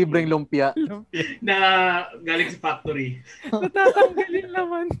 Saka yung libreng lumpia. Na galing sa factory. Natatanggalin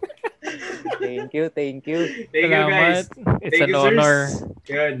naman. Thank you. Thank you, Salamat. guys. It's Thank an you, honor. sirs.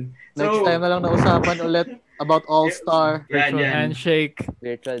 Yun. Next time na lang na usapan ulit about All-Star. Yan. Handshake.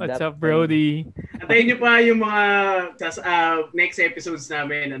 Virtual What's dap. up, Brody? Antayin nyo pa yung mga next episodes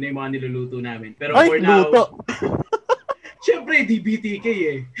namin, ano yung mga niluluto namin. Pero Ay, for now, luto! syempre, DBTK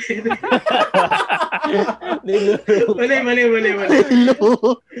eh. Mali.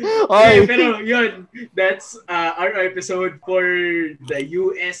 Ay, Pero yun, that's our episode for the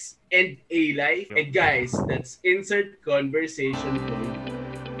US and A life. And guys, that's Insert Conversation Point.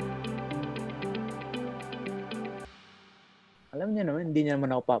 Alam niyo naman, hindi niya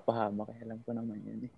naman ako papahamak. Alam ko naman yun eh.